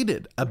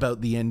excited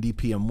about the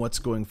NDP and what's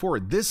going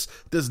forward. This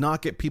does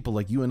not get people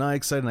like you and I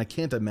excited, and I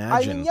can't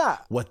imagine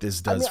what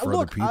this does for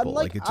other people.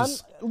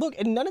 Look,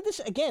 and none of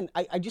this, again,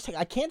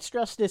 I can't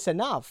stress this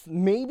enough.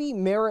 Maybe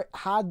Merritt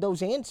had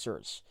those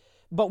answers,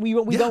 but we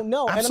don't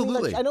know.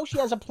 Absolutely. And I know she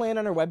has a plan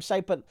on her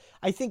website, but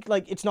I think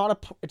it's not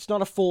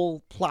a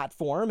full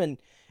platform, and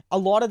a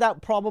lot of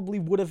that probably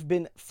would have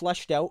been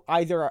fleshed out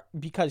either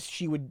because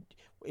she would,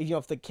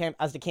 if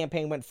as the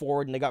campaign went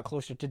forward and they got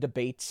closer to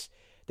debates,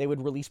 they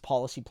would release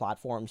policy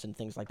platforms and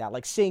things like that.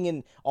 Like Singh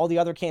and all the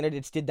other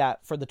candidates did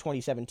that for the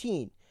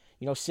 2017.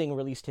 Singh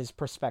released his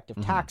prospective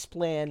tax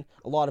plan.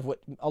 A lot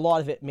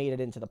of it made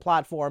it into the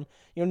platform.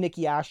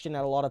 Nikki Ashton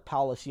had a lot of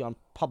policy on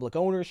public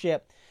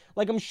ownership.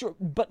 I'm sure,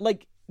 but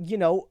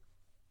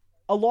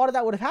a lot of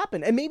that would have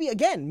happened. And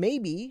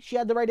maybe she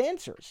had the right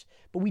answers,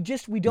 but we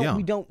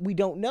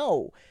don't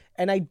know.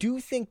 And I do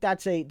think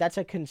that's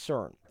a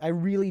concern. I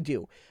really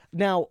do.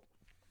 Now,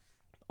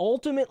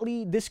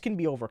 ultimately, this can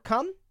be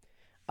overcome.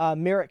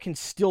 Merritt can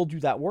still do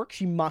that work.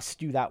 She must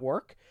do that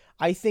work.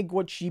 I think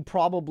what she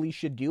probably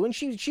should do, and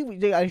she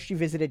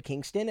visited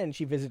Kingston and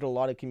she visited a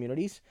lot of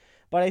communities,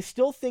 but I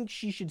still think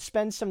she should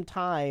spend some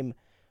time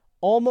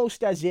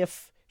almost as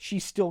if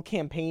she's still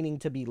campaigning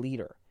to be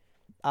leader.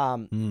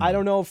 I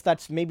don't know if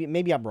that's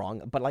maybe I'm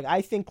wrong, but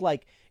I think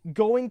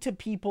going to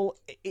people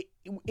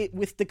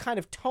with the kind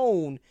of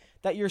tone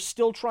that you're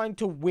still trying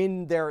to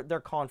win their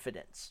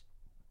confidence.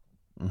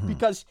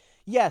 Because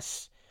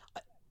yes,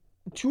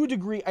 to a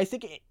degree, I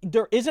think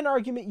there is an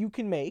argument you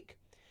can make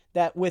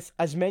that with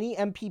as many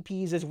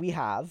MPPs as we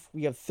have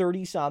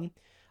 30 some,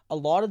 a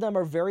lot of them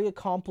are very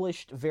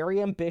accomplished,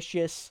 very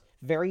ambitious,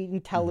 very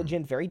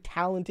intelligent, very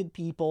talented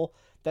people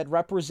that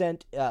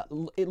represent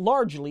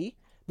largely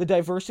the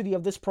diversity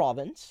of this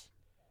province.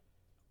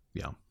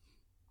 Yeah.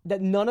 That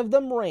none of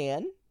them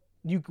ran.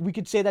 We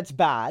could say that's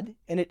bad,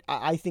 and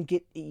I think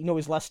it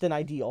is less than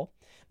ideal,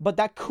 but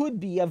that could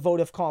be a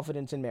vote of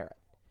confidence in Merritt,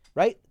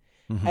 right?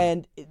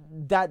 And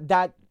but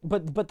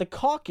the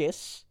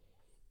caucus,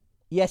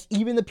 yes,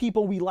 even the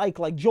people we like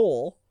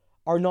Joel,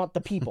 are not the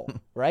people,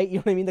 right? You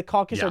know what I mean? The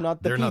caucus are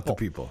not the people. They're not the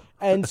people.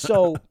 And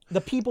so the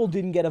people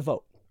didn't get a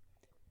vote.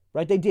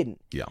 Right, they didn't.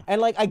 Yeah,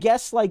 and I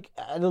guess the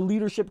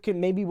leadership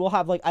can maybe we'll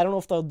have I don't know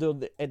if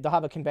they'll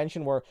have a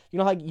convention where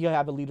how you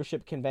have a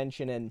leadership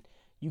convention and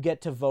you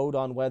get to vote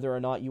on whether or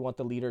not you want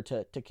the leader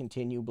to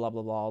continue, blah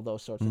blah blah, all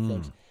those sorts of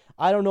things.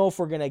 I don't know if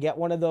we're gonna get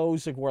one of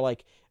those where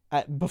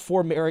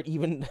before Merritt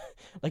even,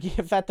 like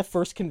if at the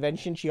first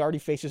convention she already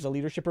faces a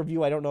leadership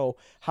review, I don't know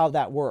how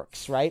that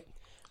works, right?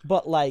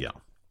 But like,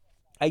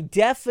 I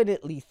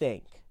definitely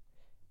think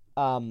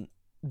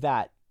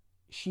that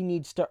she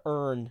needs to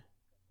earn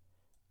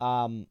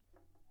that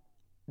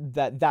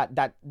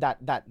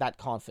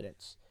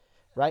confidence,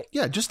 right?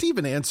 Yeah, just to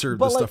even answer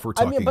the stuff we're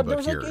talking about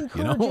there's here. Like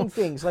encouraging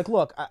things. Like,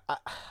 look, I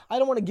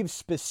don't want to give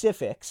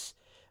specifics.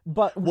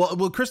 But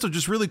well, Crystal,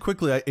 just really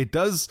quickly, it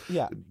does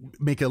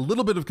make a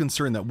little bit of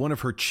concern that one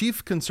of her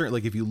chief concern,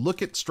 like if you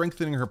look at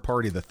strengthening her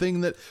party, the thing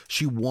that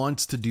she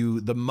wants to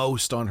do the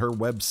most on her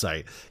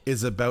website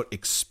is about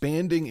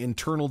expanding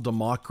internal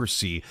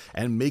democracy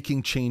and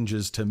making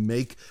changes to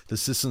make the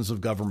systems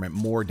of government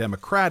more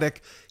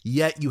democratic.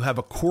 Yet you have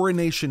a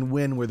coronation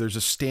win where there's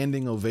a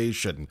standing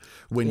ovation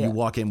when you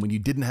walk in, when you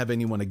didn't have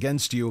anyone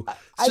against you.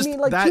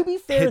 To be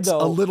fair,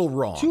 though, a little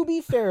wrong. To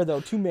be fair, though,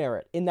 to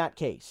Merritt in that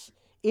case,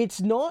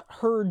 it's not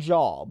her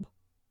job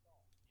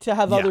to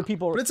have other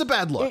people. But it's a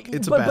bad look.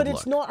 But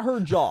it's not her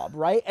job,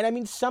 right? And I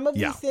mean, some of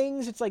these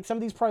things, it's like some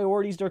of these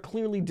priorities, they're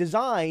clearly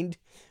designed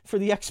for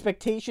the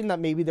expectation that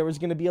maybe there was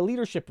going to be a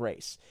leadership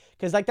race.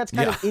 Because like that's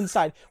kind of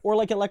inside, or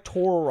like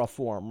electoral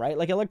reform, right?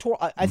 Like electoral,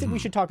 I think we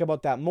should talk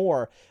about that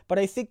more. But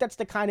I think that's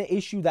the kind of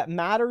issue that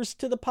matters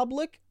to the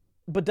public,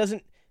 but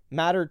doesn't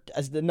matter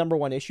as the number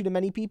one issue to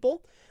many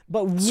people,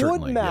 but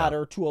would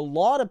matter to a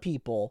lot of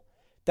people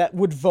that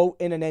would vote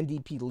in an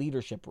NDP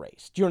leadership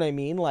race. Do you know what I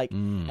mean? Like,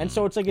 and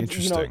so it's like,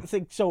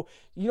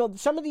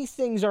 some of these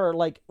things are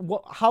like,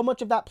 how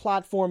much of that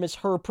platform is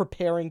her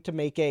preparing to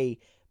make a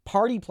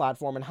party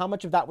platform, and how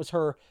much of that was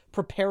her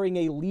preparing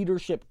a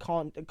leadership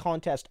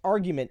contest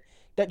argument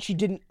that she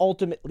didn't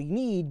ultimately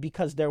need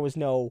because there was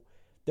no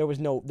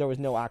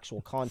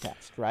actual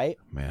contest, right?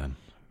 Man,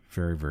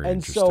 very, very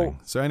interesting.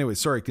 So anyway,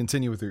 sorry,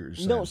 continue with your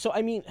saying. No, so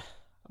I mean,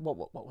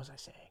 what was I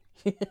saying?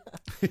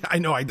 I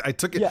know I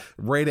took it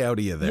right out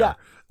of you there.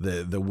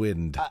 The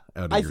wind out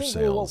of your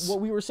sails.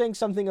 What we were saying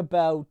something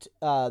about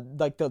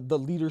like the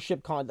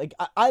leadership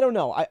I don't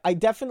know. I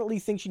definitely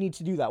think she needs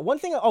to do that. One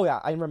thing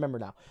I remember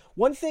now.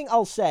 One thing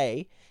I'll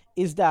say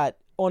is that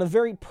on a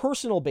very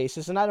personal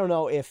basis, and I don't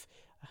know if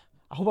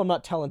I hope I'm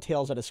not telling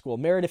tales out of school.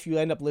 Merritt, if you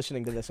end up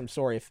listening to this, I'm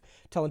sorry if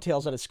telling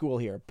tales out of school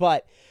here.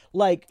 But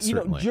like,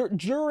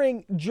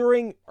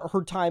 during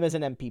her time as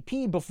an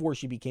MPP before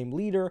she became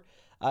leader,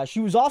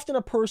 she was often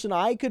a person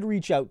I could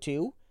reach out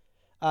to,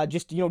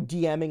 just,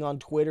 DMing on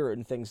Twitter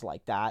and things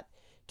like that,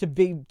 to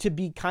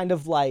be kind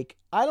of like,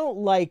 I don't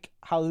like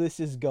how this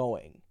is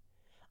going.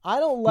 I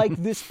don't like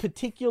this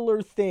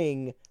particular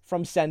thing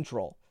from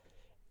Central.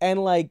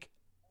 And like,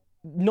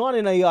 not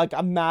in a like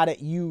I'm mad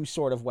at you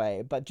sort of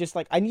way, but just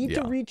like I need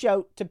to reach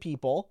out to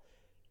people.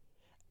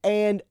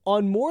 And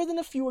on more than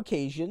a few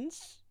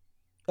occasions,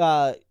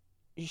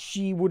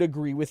 she would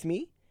agree with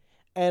me.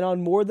 And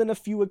on more than a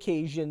few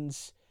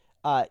occasions,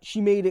 she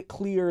made it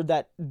clear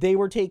that they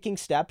were taking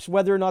steps,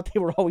 whether or not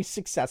they were always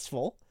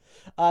successful,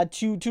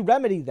 to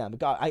remedy them.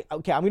 I'm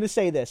going to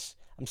say this.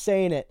 I'm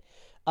saying it.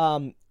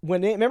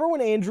 Remember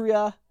when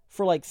Andrea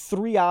for like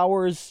 3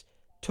 hours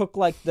took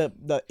like kind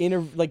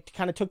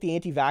of took the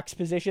anti-vax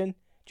position?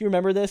 Do you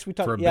remember this? We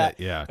talked for a bit,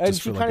 yeah. And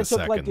she kind of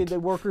took like the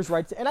workers'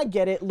 rights. And I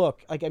get it.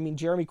 Look, like I mean,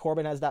 Jeremy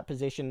Corbyn has that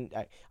position.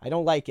 I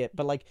don't like it,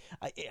 but like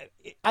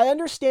I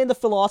understand the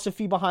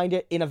philosophy behind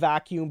it in a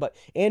vacuum. But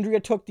Andrea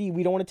took the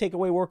we don't want to take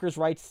away workers'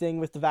 rights thing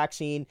with the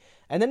vaccine,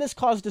 and then this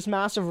caused this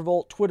massive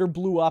revolt. Twitter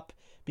blew up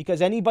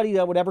because anybody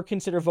that would ever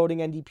consider voting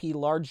NDP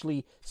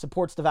largely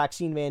supports the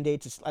vaccine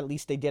mandates. At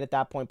least they did at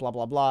that point. Blah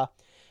blah blah.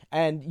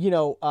 And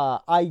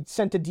I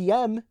sent a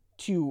DM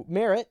to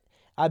Merritt.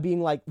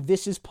 Being like,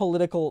 this is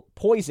political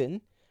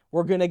poison.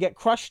 We're gonna get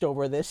crushed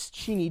over this.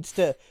 She needs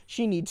to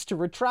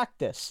retract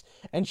this.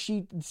 And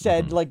she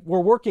said, like,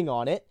 we're working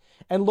on it.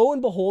 And lo and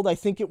behold, I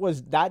think it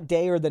was that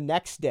day or the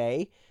next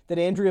day that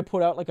Andrea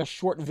put out like a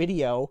short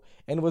video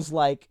and was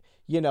like,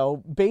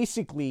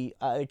 basically,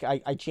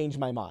 I changed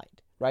my mind.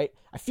 Right?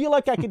 I feel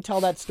like I can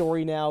tell that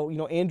story now.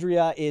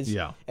 Andrea is,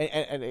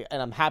 and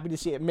I'm happy to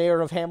see it,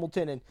 mayor of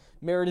Hamilton, and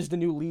Merritt is the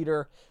new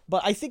leader.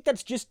 But I think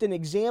that's just an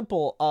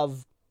example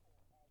of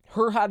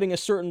her having a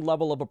certain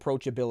level of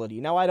approachability.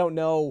 Now, I don't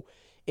know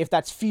if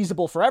that's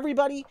feasible for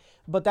everybody,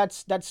 but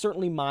that's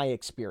certainly my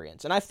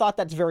experience. And I thought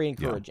that's very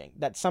encouraging. Yeah.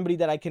 That's somebody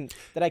that I can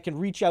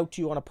reach out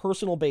to on a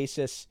personal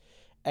basis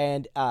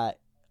and,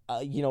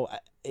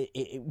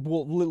 it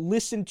will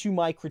listen to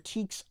my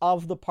critiques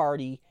of the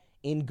party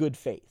in good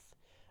faith.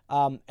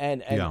 I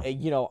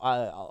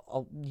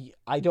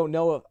don't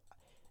know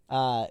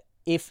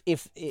if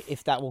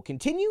that will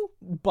continue,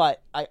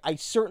 but I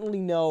certainly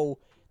know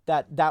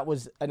that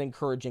was an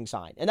encouraging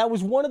sign. And that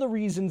was one of the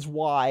reasons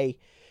why,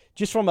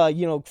 just from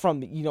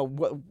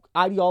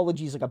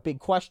ideology is like a big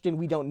question.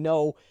 We don't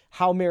know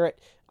how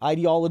Merritt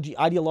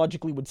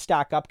ideologically would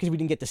stack up because we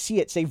didn't get to see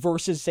it,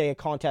 versus a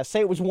contest. Say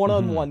it was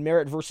one-on-one,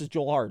 Merritt versus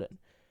Joel Harden.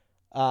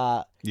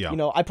 I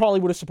probably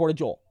would have supported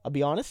Joel, I'll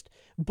be honest.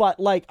 But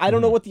like, I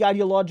don't know what the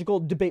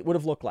ideological debate would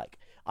have looked like.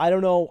 I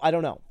don't know.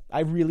 I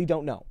really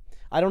don't know.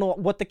 I don't know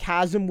what the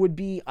chasm would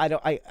be.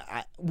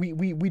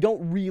 We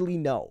don't really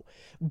know.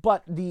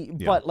 But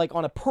but like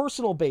on a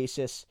personal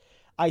basis,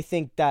 I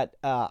think that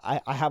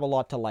I have a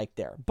lot to like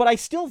there. But I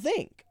still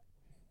think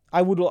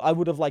I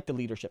would have liked the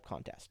leadership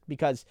contest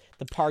because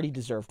the party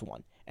deserved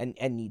one and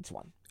needs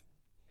one.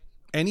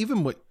 And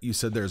even what you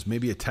said there is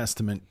maybe a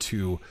testament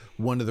to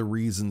one of the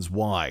reasons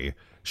why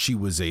she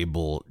was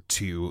able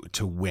to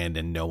win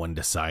and no one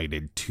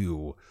decided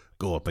to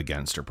go up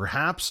against her.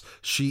 Perhaps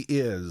she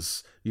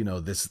is,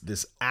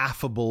 this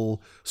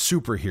affable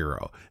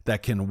superhero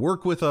that can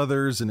work with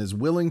others and is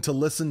willing to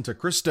listen to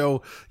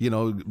Christo,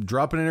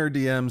 dropping in her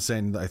DM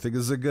saying, I think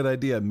this is a good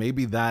idea.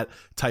 Maybe that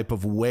type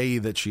of way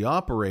that she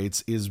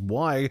operates is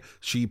why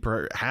she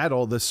had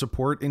all this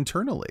support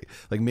internally.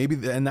 Like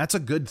maybe, and that's a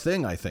good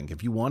thing, I think.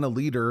 If you want a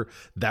leader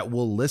that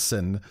will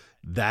listen,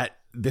 that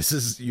this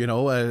is,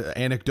 an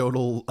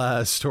anecdotal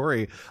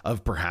story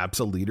of perhaps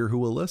a leader who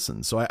will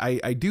listen. So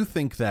I do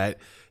think that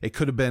it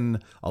could have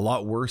been a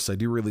lot worse. I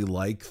do really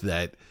like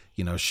that,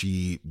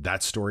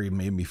 that story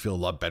made me feel a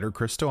lot better,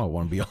 Christo. I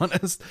want to be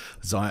honest.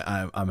 So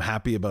I'm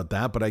happy about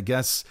that. But I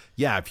guess,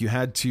 if you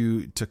had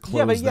to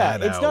close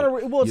that it's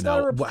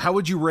out, how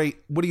would you rate?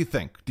 What do you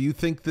think? Do you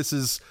think this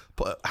is,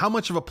 how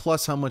much of a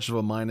plus, how much of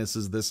a minus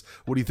is this?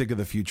 What do you think of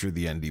the future of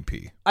the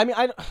NDP? I mean,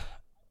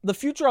 the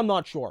future, I'm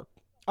not sure.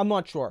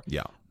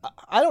 Yeah.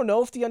 I don't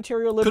know if the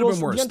Ontario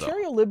Liberals, worse,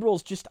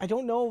 Liberals just, I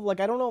don't know. I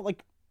don't want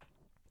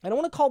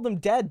to call them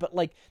dead, but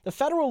like the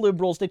federal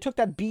Liberals, they took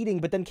that beating,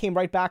 but then came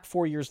right back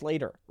 4 years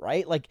later,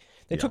 right? Like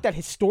they took that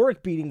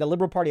historic beating. The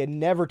Liberal Party had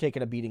never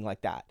taken a beating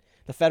like that,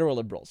 the federal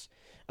Liberals.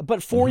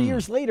 But 4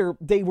 years later,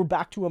 they were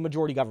back to a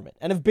majority government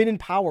and have been in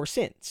power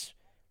since,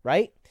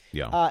 right?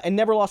 Yeah. And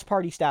never lost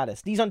party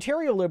status. These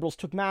Ontario Liberals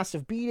took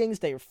massive beatings.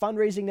 Their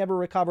fundraising never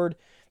recovered.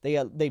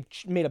 They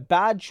made a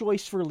bad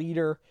choice for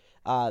leader.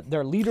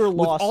 Their leader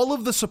lost. With all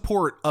of the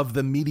support of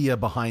the media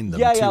behind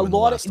them. A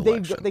lot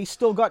of they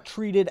still got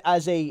treated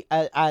as they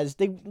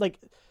like.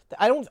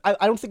 I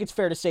don't think it's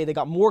fair to say they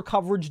got more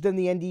coverage than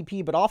the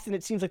NDP, but often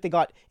it seems like they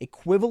got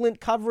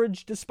equivalent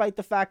coverage, despite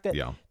the fact that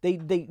they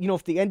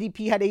if the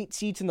NDP had 8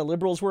 seats and the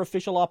Liberals were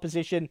official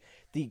opposition,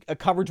 the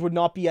coverage would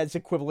not be as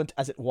equivalent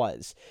as it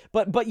was.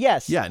 But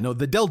yes,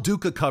 the Del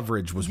Duca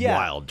coverage was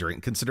wild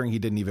considering he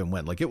didn't even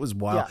win. Like it was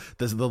wild.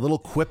 The little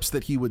quips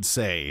that he would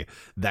say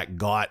that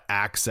got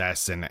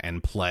access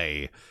and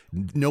play,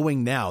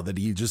 knowing now that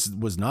he just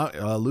was not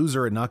a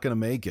loser and not going to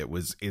make it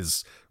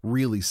is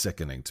really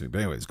sickening to me.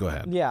 But anyways, go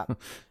ahead. Yeah.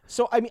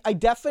 So, I mean, I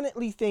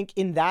definitely think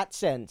in that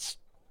sense,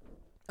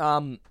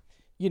 I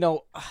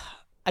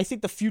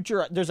think the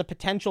future, there's a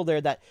potential there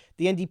that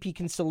the NDP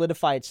can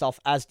solidify itself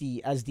as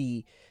the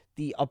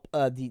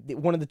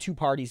one of the two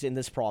parties in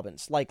this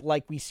province, like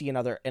we see in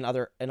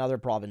other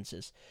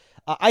provinces.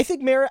 I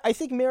think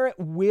Merritt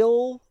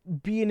will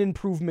be an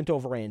improvement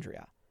over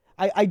Andrea.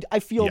 I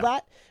feel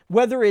that,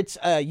 whether it's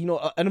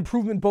an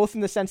improvement both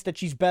in the sense that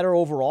she's better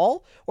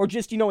overall, or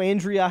just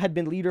Andrea had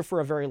been leader for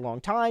a very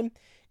long time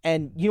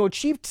and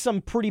achieved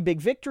some pretty big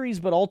victories,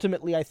 but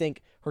ultimately I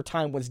think her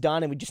time was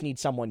done and we just need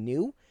someone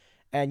new.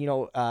 And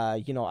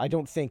I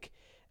don't think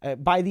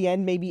by the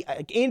end maybe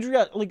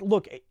Andrea,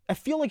 look, I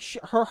feel like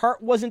her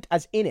heart wasn't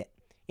as in it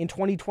in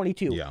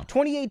 2022.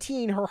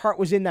 2018, her heart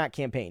was in that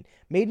campaign.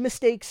 Made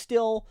mistakes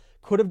still,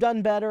 could have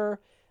done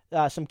better,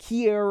 some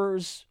key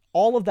errors.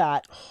 All of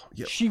that,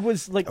 she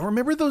was like... I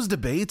remember those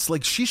debates?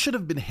 Like, she should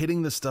have been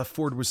hitting the stuff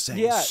Ford was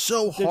saying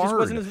so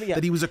hard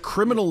that he was a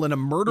criminal and a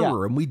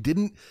murderer, and we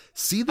didn't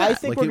see that. I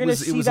think we're going to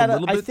see that.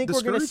 I think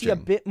we're going to see a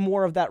bit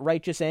more of that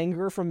righteous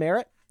anger from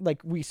Merritt. Like,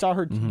 we saw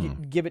her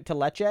give it to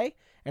Lecce,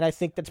 and I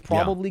think that's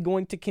probably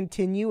going to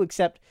continue,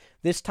 except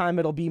this time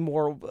it'll be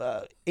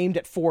more aimed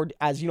at Ford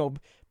as,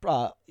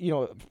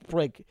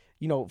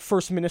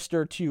 first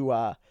minister to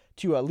a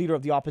leader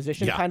of the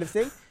opposition kind of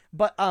thing.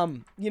 But,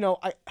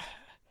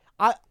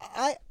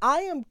 I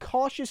am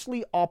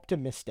cautiously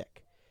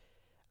optimistic,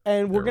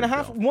 and we're going to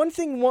have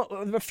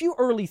a few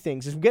early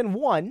things is, again,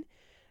 one,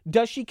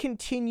 does she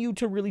continue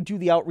to really do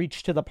the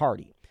outreach to the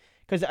party?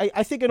 Because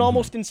I think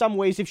almost in some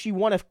ways, if she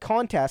won a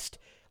contest,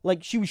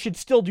 like she should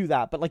still do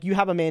that, but like you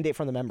have a mandate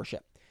from the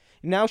membership.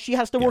 Now she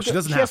has to work. She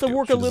has to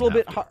work a little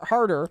bit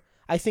harder,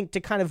 I think,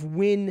 to kind of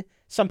win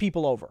some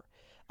people over.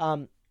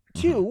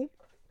 Two,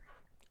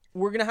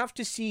 we're gonna have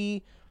to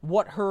see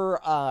what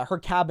her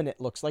cabinet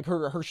looks like,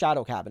 her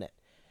shadow cabinet,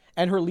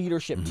 and her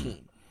leadership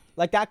team.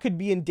 Like that could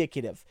be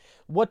indicative.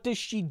 What does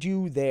she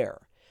do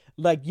there?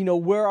 Like,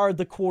 where are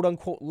the quote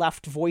unquote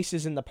left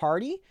voices in the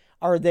party?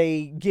 Are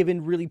they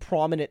given really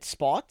prominent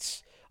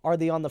spots? Are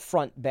they on the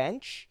front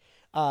bench?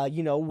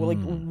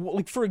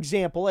 Like for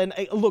example, and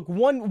look,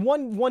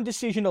 one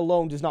decision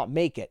alone does not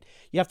make it.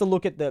 You have to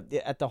look at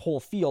the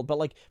whole field. But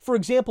like, for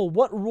example,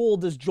 what role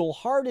does Joel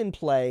Harden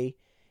play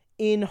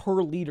in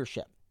her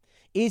leadership?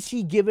 Is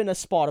he given a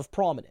spot of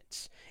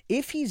prominence?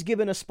 If he's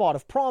given a spot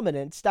of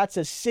prominence, that's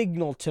a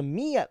signal to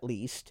me, at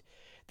least,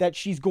 that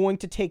she's going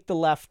to take the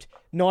left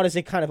not as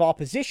a kind of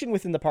opposition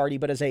within the party,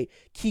 but as a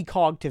key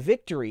cog to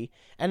victory,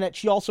 and that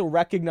she also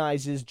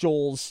recognizes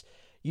Joel's,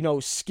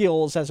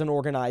 skills as an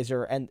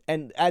organizer, and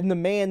the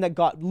man that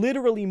got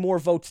literally more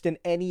votes than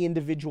any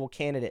individual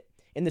candidate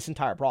in this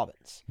entire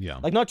province. Yeah.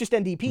 Like, not just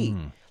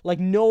NDP. Like,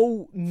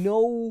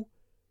 no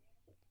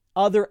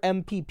other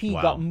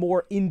MPP got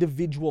more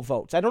individual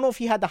votes. I don't know if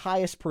he had the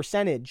highest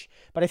percentage,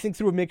 but I think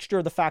through a mixture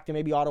of the fact that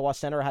maybe Ottawa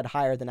Centre had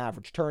higher than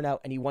average turnout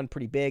and he won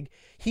pretty big,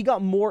 he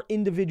got more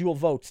individual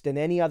votes than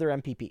any other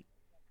MPP.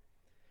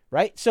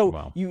 Right?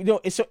 So,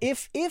 so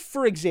if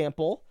for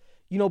example,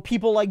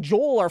 people like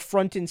Joel are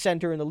front and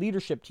center in the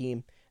leadership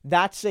team,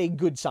 that's a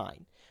good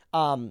sign.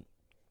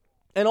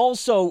 And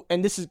also,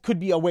 and this could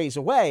be a ways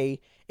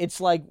away, it's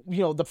like,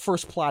 the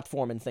first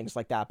platform and things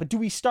like that. But do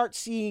we start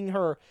seeing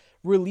her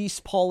release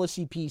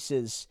policy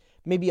pieces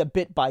maybe a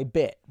bit by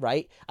bit,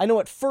 right? I know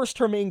at first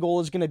her main goal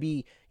is going to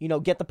be,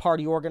 get the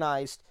party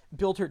organized,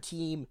 build her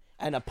team,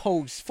 and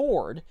oppose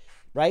Ford,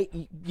 right?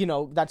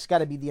 That's got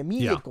to be the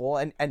immediate goal,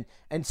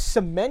 and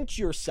cement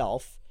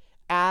yourself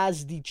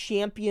as the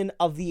champion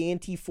of the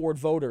anti-Ford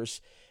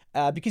voters,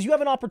 because you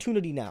have an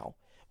opportunity now.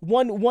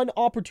 One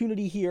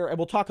opportunity here, and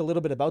we'll talk a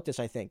little bit about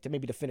this, I think,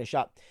 to finish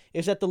up,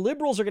 is that the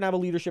Liberals are going to have a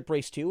leadership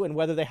race too, and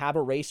whether they have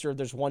a race or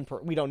there's one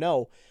we don't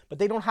know, but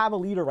they don't have a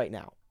leader right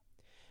now.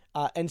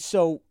 And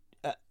so,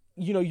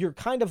 you're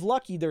kind of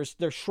lucky. There's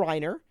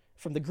Schreiner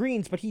from the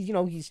Greens, but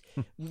he's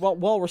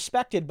well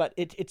respected, but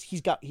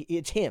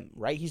it's him,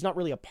 right? He's not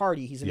really a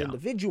party. He's an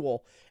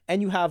individual.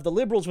 And you have the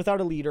Liberals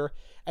without a leader.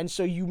 And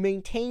so you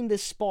maintain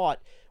this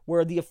spot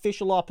where the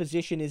official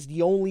opposition is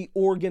the only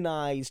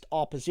organized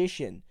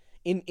opposition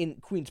in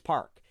Queen's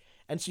Park.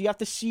 And so you have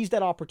to seize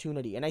that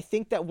opportunity. And I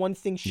think that one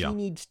thing she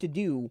needs to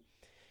do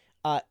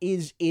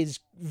is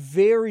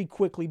very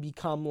quickly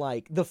become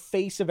like the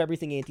face of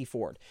everything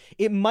anti-Ford.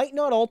 It might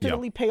not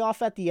ultimately pay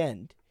off at the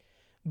end,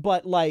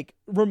 but like,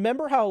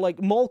 remember how like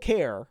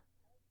Mulcair,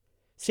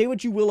 say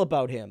what you will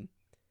about him,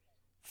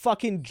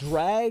 fucking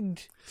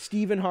dragged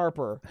Stephen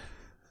Harper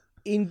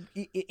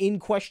in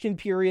question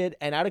period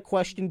and out of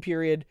question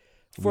period.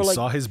 We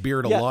saw his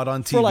beard a lot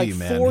on TV,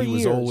 man. 4 he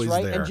was years, always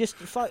right? there. And just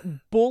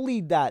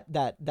bullied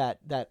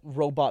that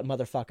robot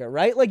motherfucker,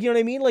 right? Like, you know what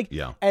I mean? Like,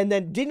 and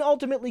then didn't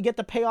ultimately get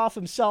the payoff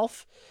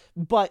himself,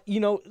 but,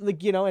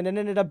 and then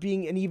ended up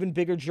being an even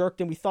bigger jerk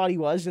than we thought he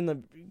was in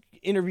the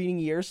intervening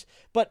years.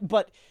 But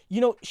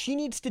she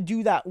needs to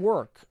do that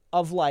work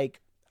of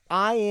like,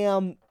 I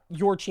am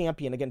your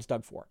champion against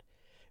Doug Ford,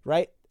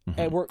 right?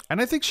 Mm-hmm.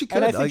 And I think she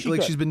could.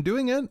 She's been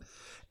doing it.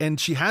 And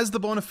she has the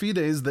bona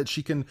fides that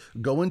she can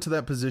go into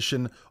that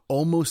position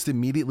almost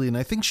immediately. And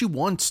I think she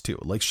wants to.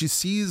 Like, she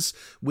sees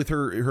with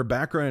her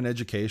background in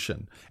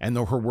education and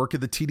her work at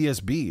the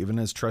TDSB, even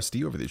as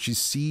trustee over there, she's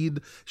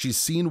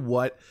seen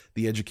what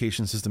the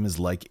education system is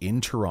like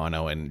in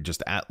Toronto and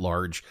just at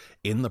large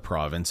in the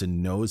province,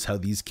 and knows how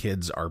these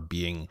kids are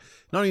being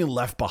not only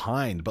left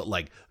behind, but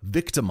like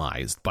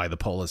victimized by the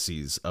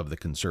policies of the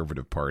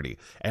Conservative Party.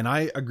 And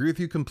I agree with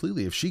you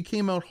completely. If she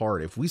came out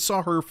hard, if we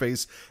saw her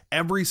face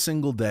every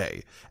single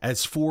day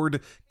as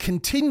Ford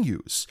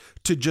continues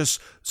to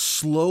just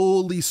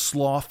slowly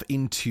slough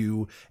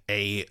into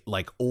a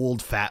like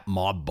old fat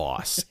mob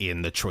boss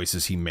in the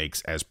choices he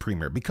makes as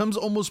premier, becomes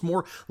almost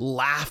more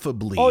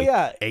laughably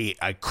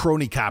a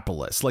crony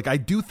capitalist. Like, I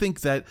do think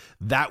that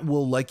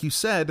will, like you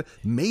said,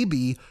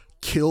 maybe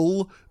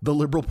kill the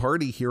Liberal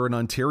Party here in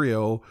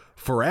Ontario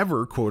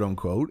forever, quote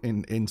unquote,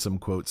 in some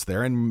quotes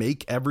there, and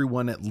make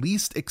everyone at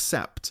least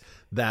accept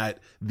that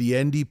the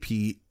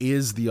NDP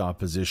is the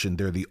opposition.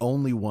 They're the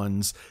only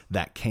ones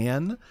that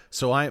can.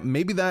 So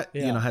maybe that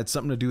had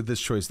something to do with this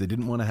choice. They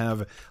didn't want to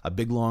have a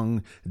big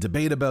long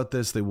debate about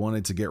this. They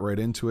wanted to get right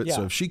into it.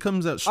 So if she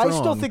comes out strong, I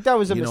still think that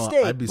was a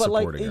mistake. I'd be but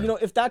supporting her.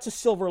 If that's a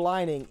silver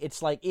lining,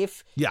 it's like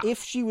if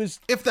she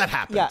was, if that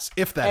happens,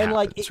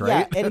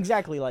 right? And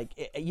exactly,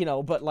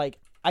 but like,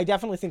 I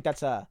definitely think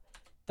that's a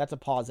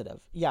positive.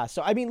 Yeah.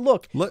 So I mean,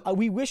 look,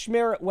 we wish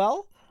Merritt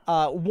well.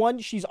 One,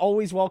 she's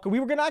always welcome. We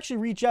were going to actually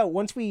reach out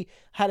once we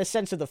had a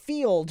sense of the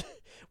field.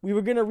 We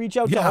were going to reach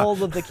out to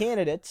all of the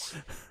candidates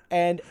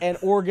and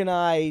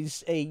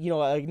organize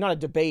not a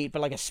debate,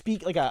 but like a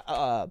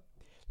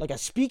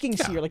speaking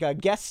series, like a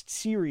guest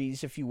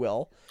series, if you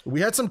will.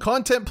 We had some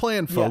content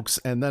planned, folks,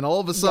 and then all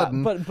of a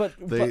sudden,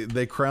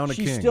 they crown a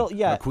king,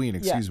 a queen.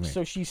 Excuse me.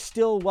 So she's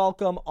still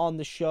welcome on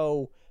the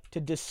show to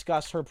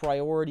discuss her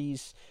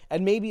priorities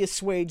and maybe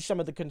assuage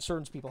some of the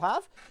concerns people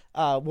have.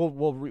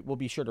 We'll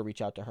be sure to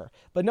reach out to her.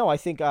 But no, I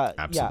think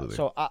absolutely.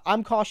 So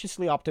I'm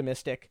cautiously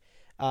optimistic.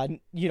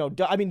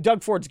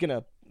 Doug Ford's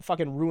gonna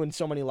fucking ruin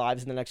so many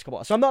lives in the next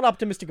couple. So I'm not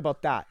optimistic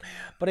about that,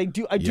 but I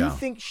do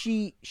think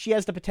she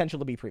has the potential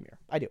to be premier.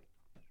 I do.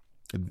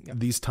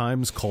 These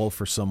times call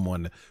for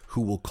someone who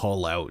will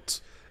call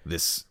out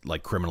this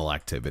like criminal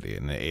activity,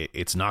 and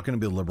it's not going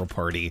to be the Liberal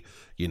Party.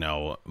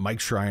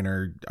 Mike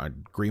Schreiner, our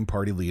Green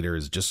Party leader,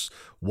 is just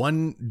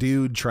one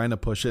dude trying to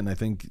push it, and I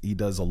think he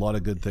does a lot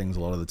of good things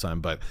a lot of the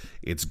time, but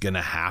it's going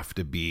to have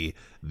to be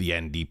the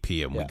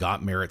NDP, and we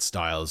got Merritt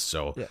Stiles,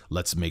 so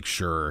let's make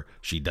sure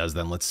she does.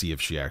 Then let's see if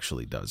she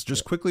actually does.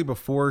 Just quickly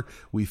before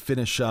we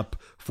finish up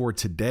for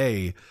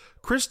today,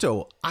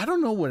 Christo, I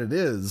don't know what it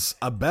is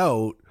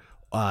about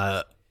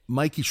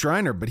Mikey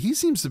Schreiner, but he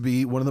seems to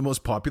be one of the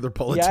most popular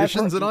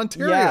politicians in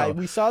Ontario. Yeah,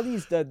 we saw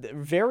these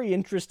very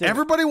interesting.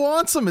 Everybody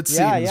wants him, it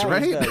seems,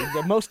 right? He's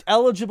the most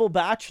eligible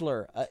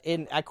bachelor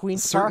at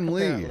Queen's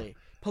Certainly. Park, apparently.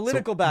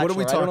 Political bachelor. What are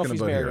we talking I don't know if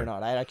he's about married here? or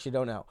not. I actually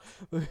don't know.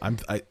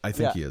 I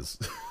think he is.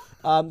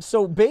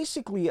 So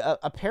basically,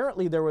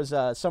 apparently there was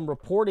some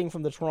reporting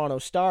from the Toronto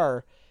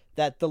Star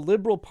that the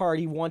Liberal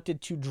Party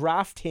wanted to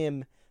draft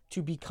him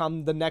to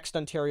become the next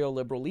Ontario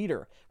Liberal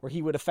leader, where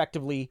he would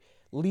effectively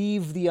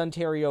leave the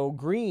Ontario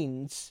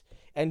Greens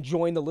and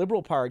join the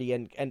Liberal Party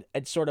and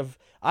sort of,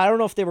 I don't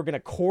know if they were going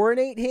to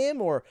coronate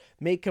him or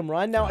make him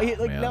run. Now,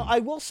 now I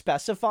will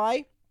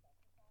specify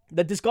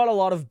that this got a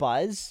lot of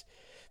buzz,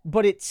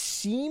 but it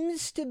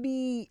seems to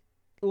be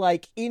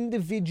like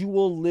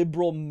individual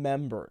Liberal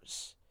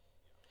members.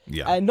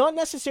 Yeah. And not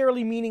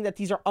necessarily meaning that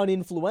these are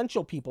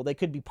uninfluential people. They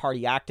could be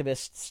party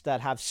activists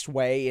that have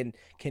sway and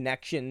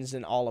connections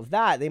and all of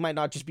that. They might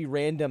not just be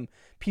random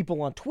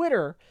people on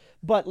Twitter,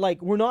 but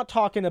like we're not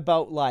talking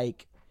about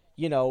like,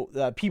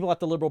 people at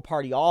the Liberal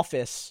Party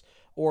office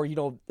or,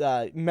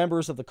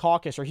 members of the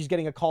caucus, or he's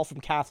getting a call from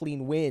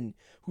Kathleen Wynne,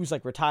 who's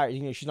like retired.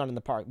 She's not in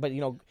the park, but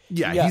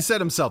Yeah, he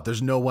said himself,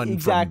 there's no one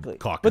from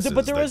caucuses.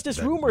 But there was this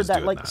rumor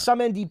that like that. some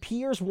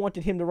NDPers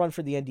wanted him to run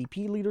for the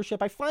NDP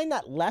leadership. I find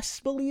that less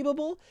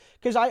believable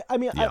because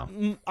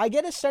I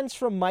get a sense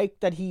from Mike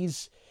that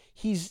he's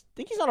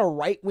not a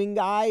right wing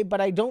guy,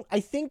 but I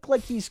think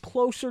like he's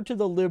closer to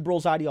the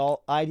Liberals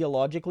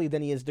ideologically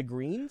than he is the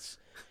Greens.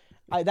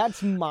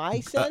 That's my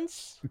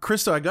sense.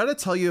 Christo, I got to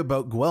tell you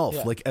about Guelph.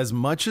 Yeah. Like, as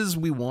much as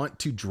we want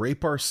to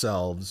drape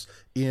ourselves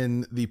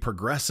in the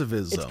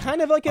progressivism, it's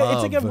kind of like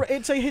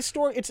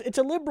it's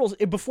a Liberals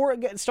before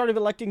it started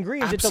electing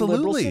Greens. Absolutely. It's a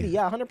Liberal city.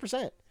 Yeah,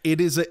 100%.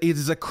 It is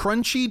a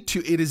crunchy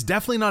to. It is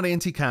definitely not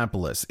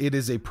anti-capitalist. It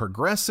is a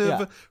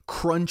progressive,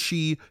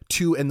 crunchy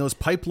to, and those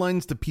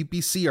pipelines to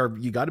PPC are.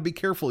 You got to be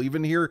careful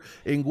even here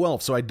in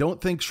Guelph. So I don't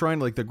think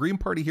Schreiner, like the Green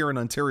Party here in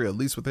Ontario, at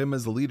least with him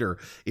as the leader,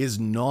 is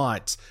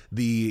not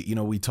the.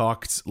 We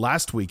talked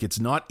last week. It's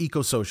not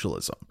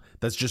eco-socialism.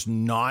 That's just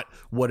not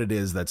what it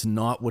is. That's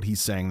not what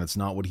he's saying. That's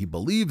not what he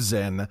believes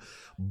in.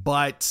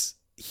 But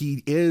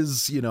he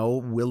is,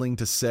 willing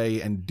to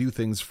say and do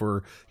things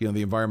for,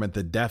 the environment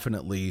that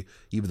definitely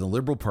even the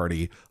Liberal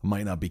Party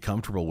might not be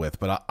comfortable with.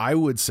 But I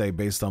would say,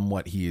 based on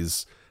what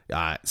he's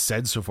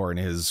said so far in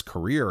his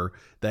career,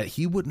 that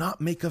he would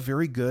not make a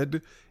very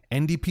good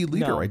NDP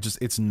leader. No.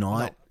 It's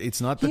not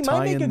the he tie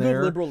might make in a there.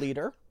 Good Liberal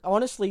leader.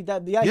 Honestly,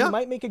 he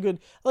might make a good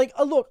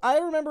look. I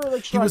remember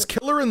he was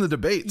killer in the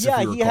debates.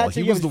 Yeah, if you recall.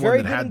 he was the very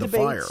one that had the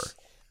debates.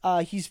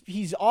 fire.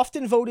 He's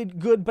often voted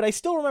good, but I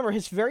still remember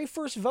his very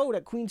first vote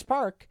at Queen's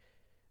Park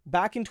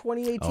back in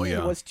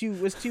 2018 was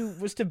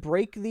to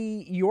break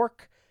the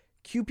York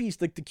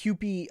CUPEs, like the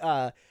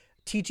CUPE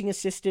teaching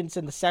assistants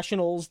and the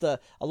sessionals. A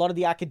lot of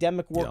the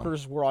academic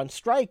workers were on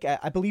strike.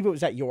 I believe it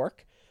was at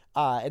York,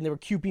 and they were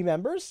CUPE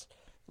members.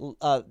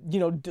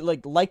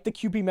 Like the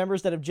CUPE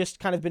members that have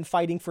just kind of been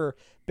fighting for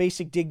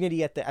basic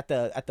dignity at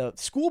the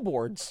school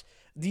boards.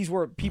 These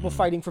were people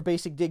fighting for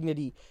basic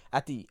dignity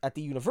at the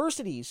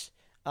universities.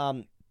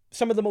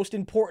 Some of the most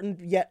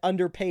important yet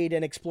underpaid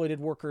and exploited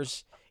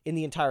workers in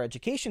the entire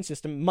education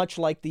system, much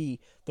like the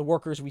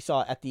workers we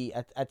saw at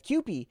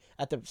CUPE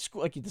at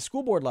the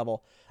school board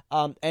level.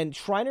 And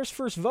Schreiner's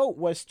first vote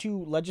was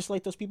to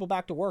legislate those people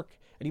back to work,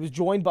 and he was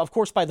joined, of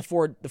course, by the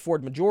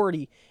Ford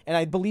majority, and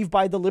I believe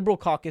by the Liberal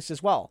caucus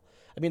as well.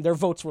 I mean, their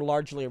votes were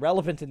largely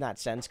irrelevant in that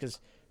sense because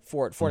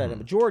Ford had a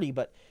majority,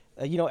 but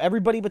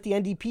everybody but the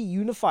NDP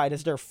unified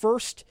as their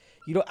first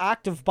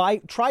act of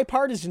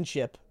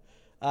tripartisanship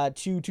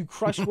to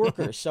crush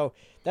workers. So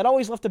that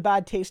always left a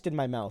bad taste in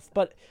my mouth.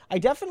 But I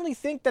definitely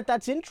think that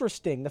that's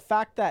interesting. The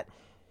fact that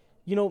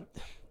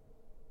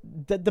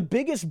the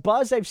biggest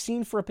buzz I've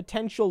seen for a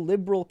potential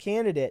Liberal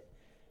candidate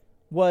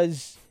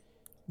was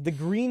the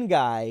Green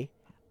guy.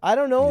 I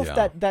don't know if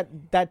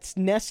that's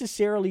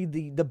necessarily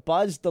the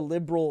buzz the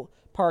Liberal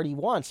Party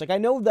wants. Like, I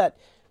know that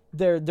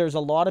there's a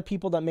lot of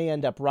people that may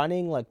end up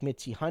running, like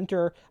Mitzi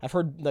Hunter. I've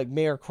heard like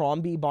Mayor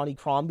Crombie, Bonnie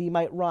Crombie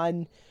might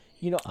run.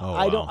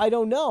 I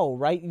don't know,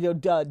 right?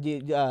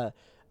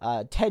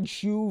 Ted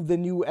Hsu, the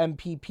new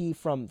MPP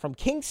from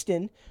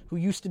Kingston, who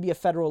used to be a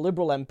federal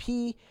Liberal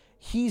MP,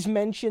 he's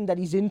mentioned that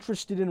he's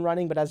interested in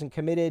running but hasn't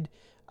committed.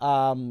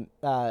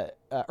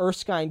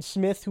 Erskine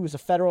Smith, who is a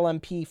federal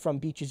MP from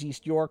Beaches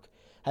East York,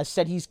 has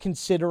said he's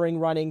considering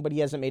running, but he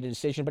hasn't made a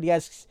decision. But he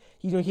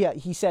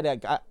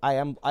said I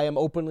am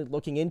openly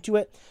looking into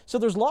it. So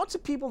there's lots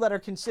of people that are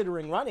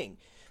considering running.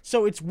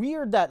 So it's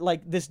weird that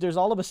like this. There's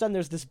all of a sudden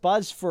there's this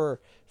buzz for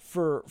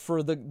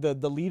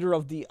the leader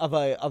of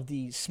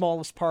the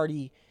smallest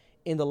party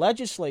in the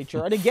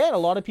legislature. And again, a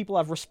lot of people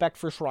have respect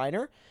for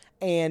Schreiner,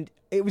 and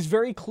it was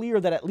very clear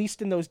that at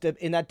least in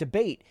that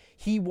debate,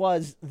 he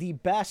was the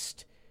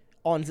best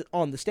on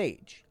the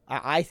stage.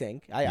 I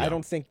think. I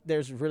don't think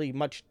there's really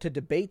much to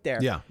debate there.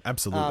 Yeah,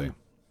 absolutely.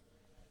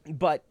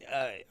 But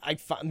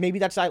maybe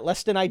that's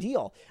less than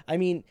ideal. I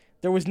mean,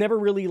 there was never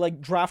really like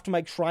draft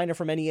Mike Schreiner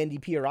from any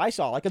NDP or I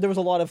saw. Like there was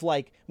a lot of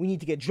like, we need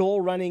to get Joel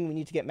running, we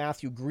need to get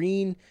Matthew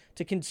Green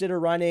to consider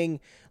running.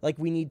 Like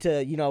we need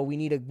to,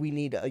 we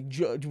need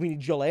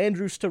Jill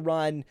Andrews to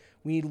run.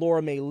 We need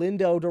Laura May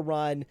Lindo to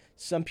run.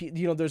 Some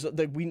people, there's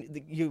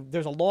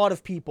a lot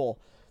of people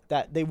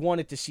that they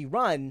wanted to see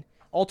run.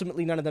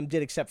 Ultimately, none of them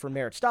did except for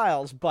Merritt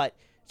Stiles, but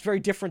it's very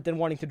different than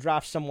wanting to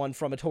draft someone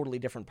from a totally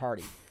different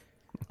party.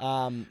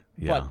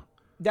 But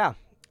yeah,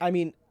 I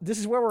mean, this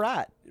is where we're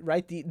at,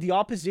 right? The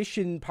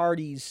opposition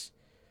parties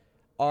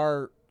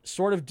are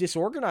sort of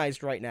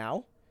disorganized right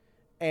now,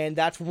 and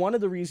that's one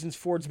of the reasons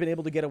Ford's been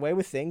able to get away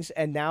with things.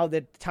 And now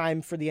the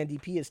time for the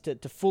NDP is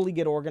to fully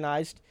get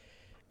organized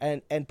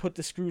and put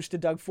the screws to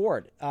Doug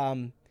Ford.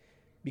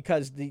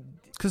 Because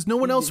no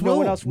one else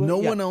will. No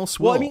one else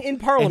will. Well, I mean, in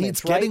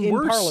Parliament, right? In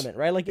Parliament,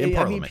 right? Like, in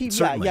Parliament, people,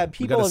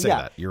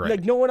 that. You're right.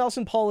 Like, no one else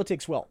in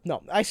politics will.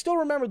 No, I still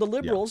remember the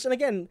Liberals, and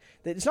again,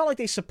 it's not like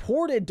they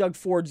supported Doug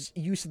Ford's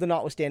use of the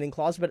notwithstanding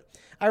clause, but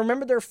I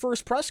remember their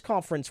first press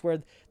conference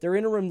where their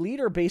interim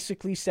leader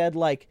basically said,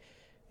 like,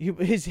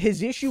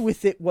 his issue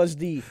with it was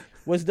the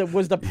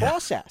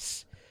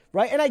process,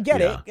 right? And I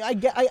get it.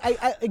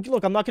 I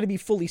look, I'm not going to be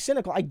fully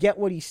cynical. I get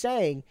what he's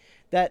saying.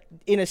 That,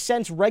 in a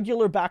sense,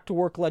 regular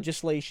back-to-work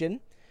legislation,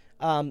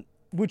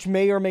 which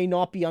may or may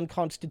not be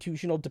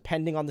unconstitutional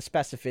depending on the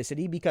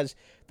specificity, because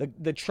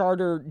the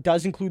charter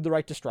does include the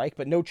right to strike,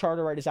 but no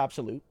charter right is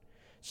absolute.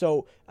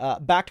 So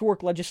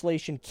back-to-work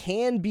legislation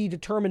can be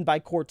determined by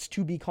courts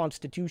to be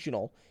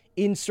constitutional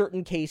in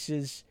certain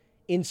cases,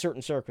 in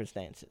certain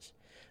circumstances.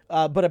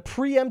 But a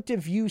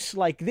preemptive use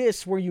like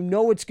this, where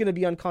it's going to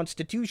be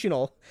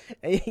unconstitutional,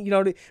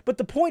 but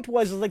the point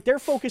was, like, they're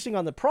focusing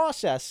on the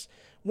process,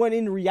 when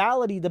in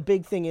reality, the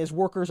big thing is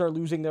workers are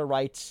losing their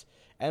rights,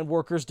 and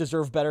workers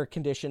deserve better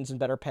conditions and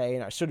better pay,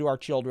 and so do our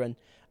children.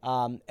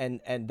 And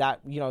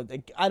that,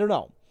 I don't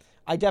know.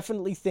 I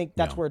definitely think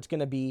that's where it's going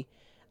to be.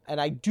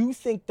 And I do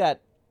think that,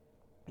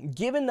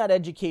 given that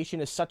education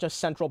is such a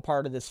central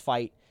part of this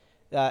fight,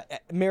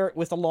 Merritt,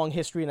 with a long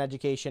history in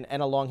education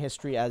and a long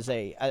history as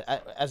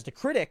the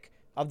critic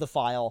of the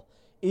file,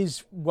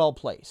 is well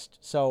placed.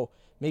 So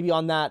maybe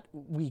on that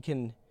we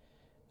can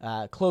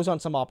close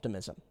on some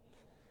optimism.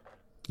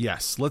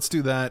 Yes, let's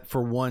do that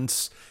for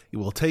once.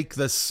 We'll take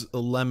this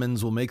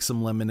lemons, we'll make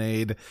some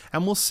lemonade,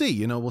 and we'll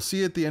see. We'll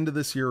see at the end of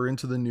this year or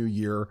into the new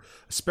year,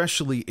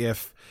 especially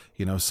if,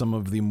 some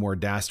of the more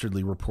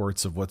dastardly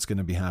reports of what's going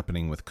to be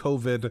happening with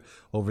COVID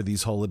over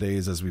these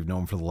holidays, as we've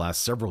known for the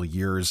last several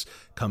years,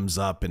 comes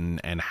up,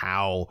 and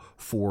how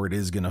Ford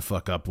is going to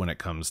fuck up when it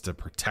comes to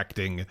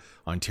protecting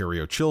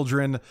Ontario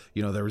children.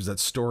 There was that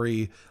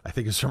story, I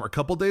think it's from a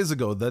couple days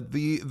ago, that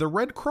the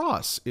Red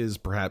Cross is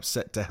perhaps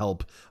set to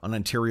help an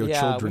Ontario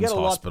Children's Hospital. We got a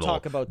lot to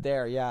talk about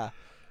there, yeah.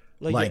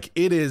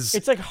 It is.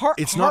 It's like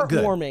it's not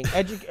good.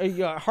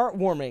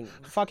 Heartwarming.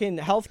 Fucking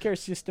healthcare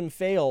system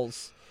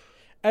fails.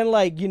 And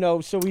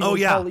so we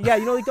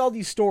all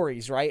these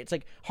stories, right? It's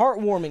like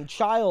heartwarming.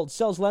 Child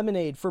sells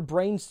lemonade for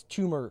brain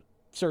tumor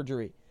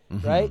surgery,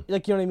 right?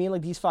 Like, you know what I mean?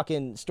 Like these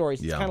fucking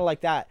stories. It's kind of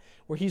like that,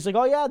 where he's like,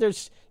 oh yeah,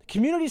 there's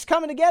communities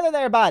coming together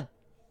there, bud,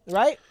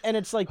 right? And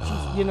it's like,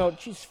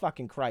 Jesus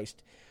fucking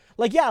Christ.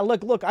 Like, yeah,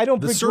 look, I don't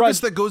begrudge... The service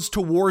that goes to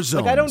war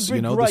zones,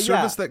 the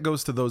service that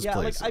goes to those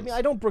places.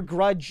 I don't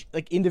begrudge,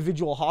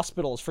 individual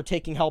hospitals for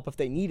taking help if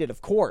they need it,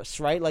 of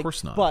course, right? Of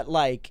course not. But,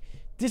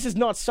 this is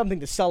not something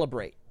to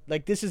celebrate.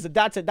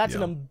 That's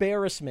an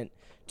embarrassment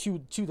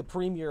to the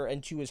premier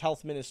and to his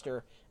health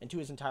minister and to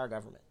his entire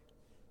government.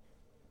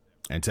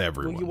 And to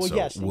everyone. Well,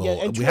 yes. We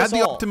had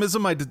the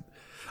optimism. I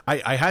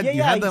had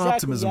that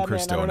optimism,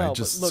 Christo, and I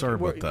just sorry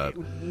about that.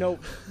 No,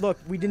 look,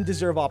 we didn't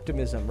deserve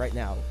optimism right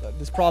now.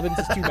 This province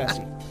is too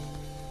messy.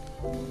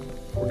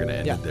 We're going to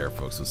end it there,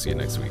 folks. We'll see you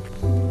next week.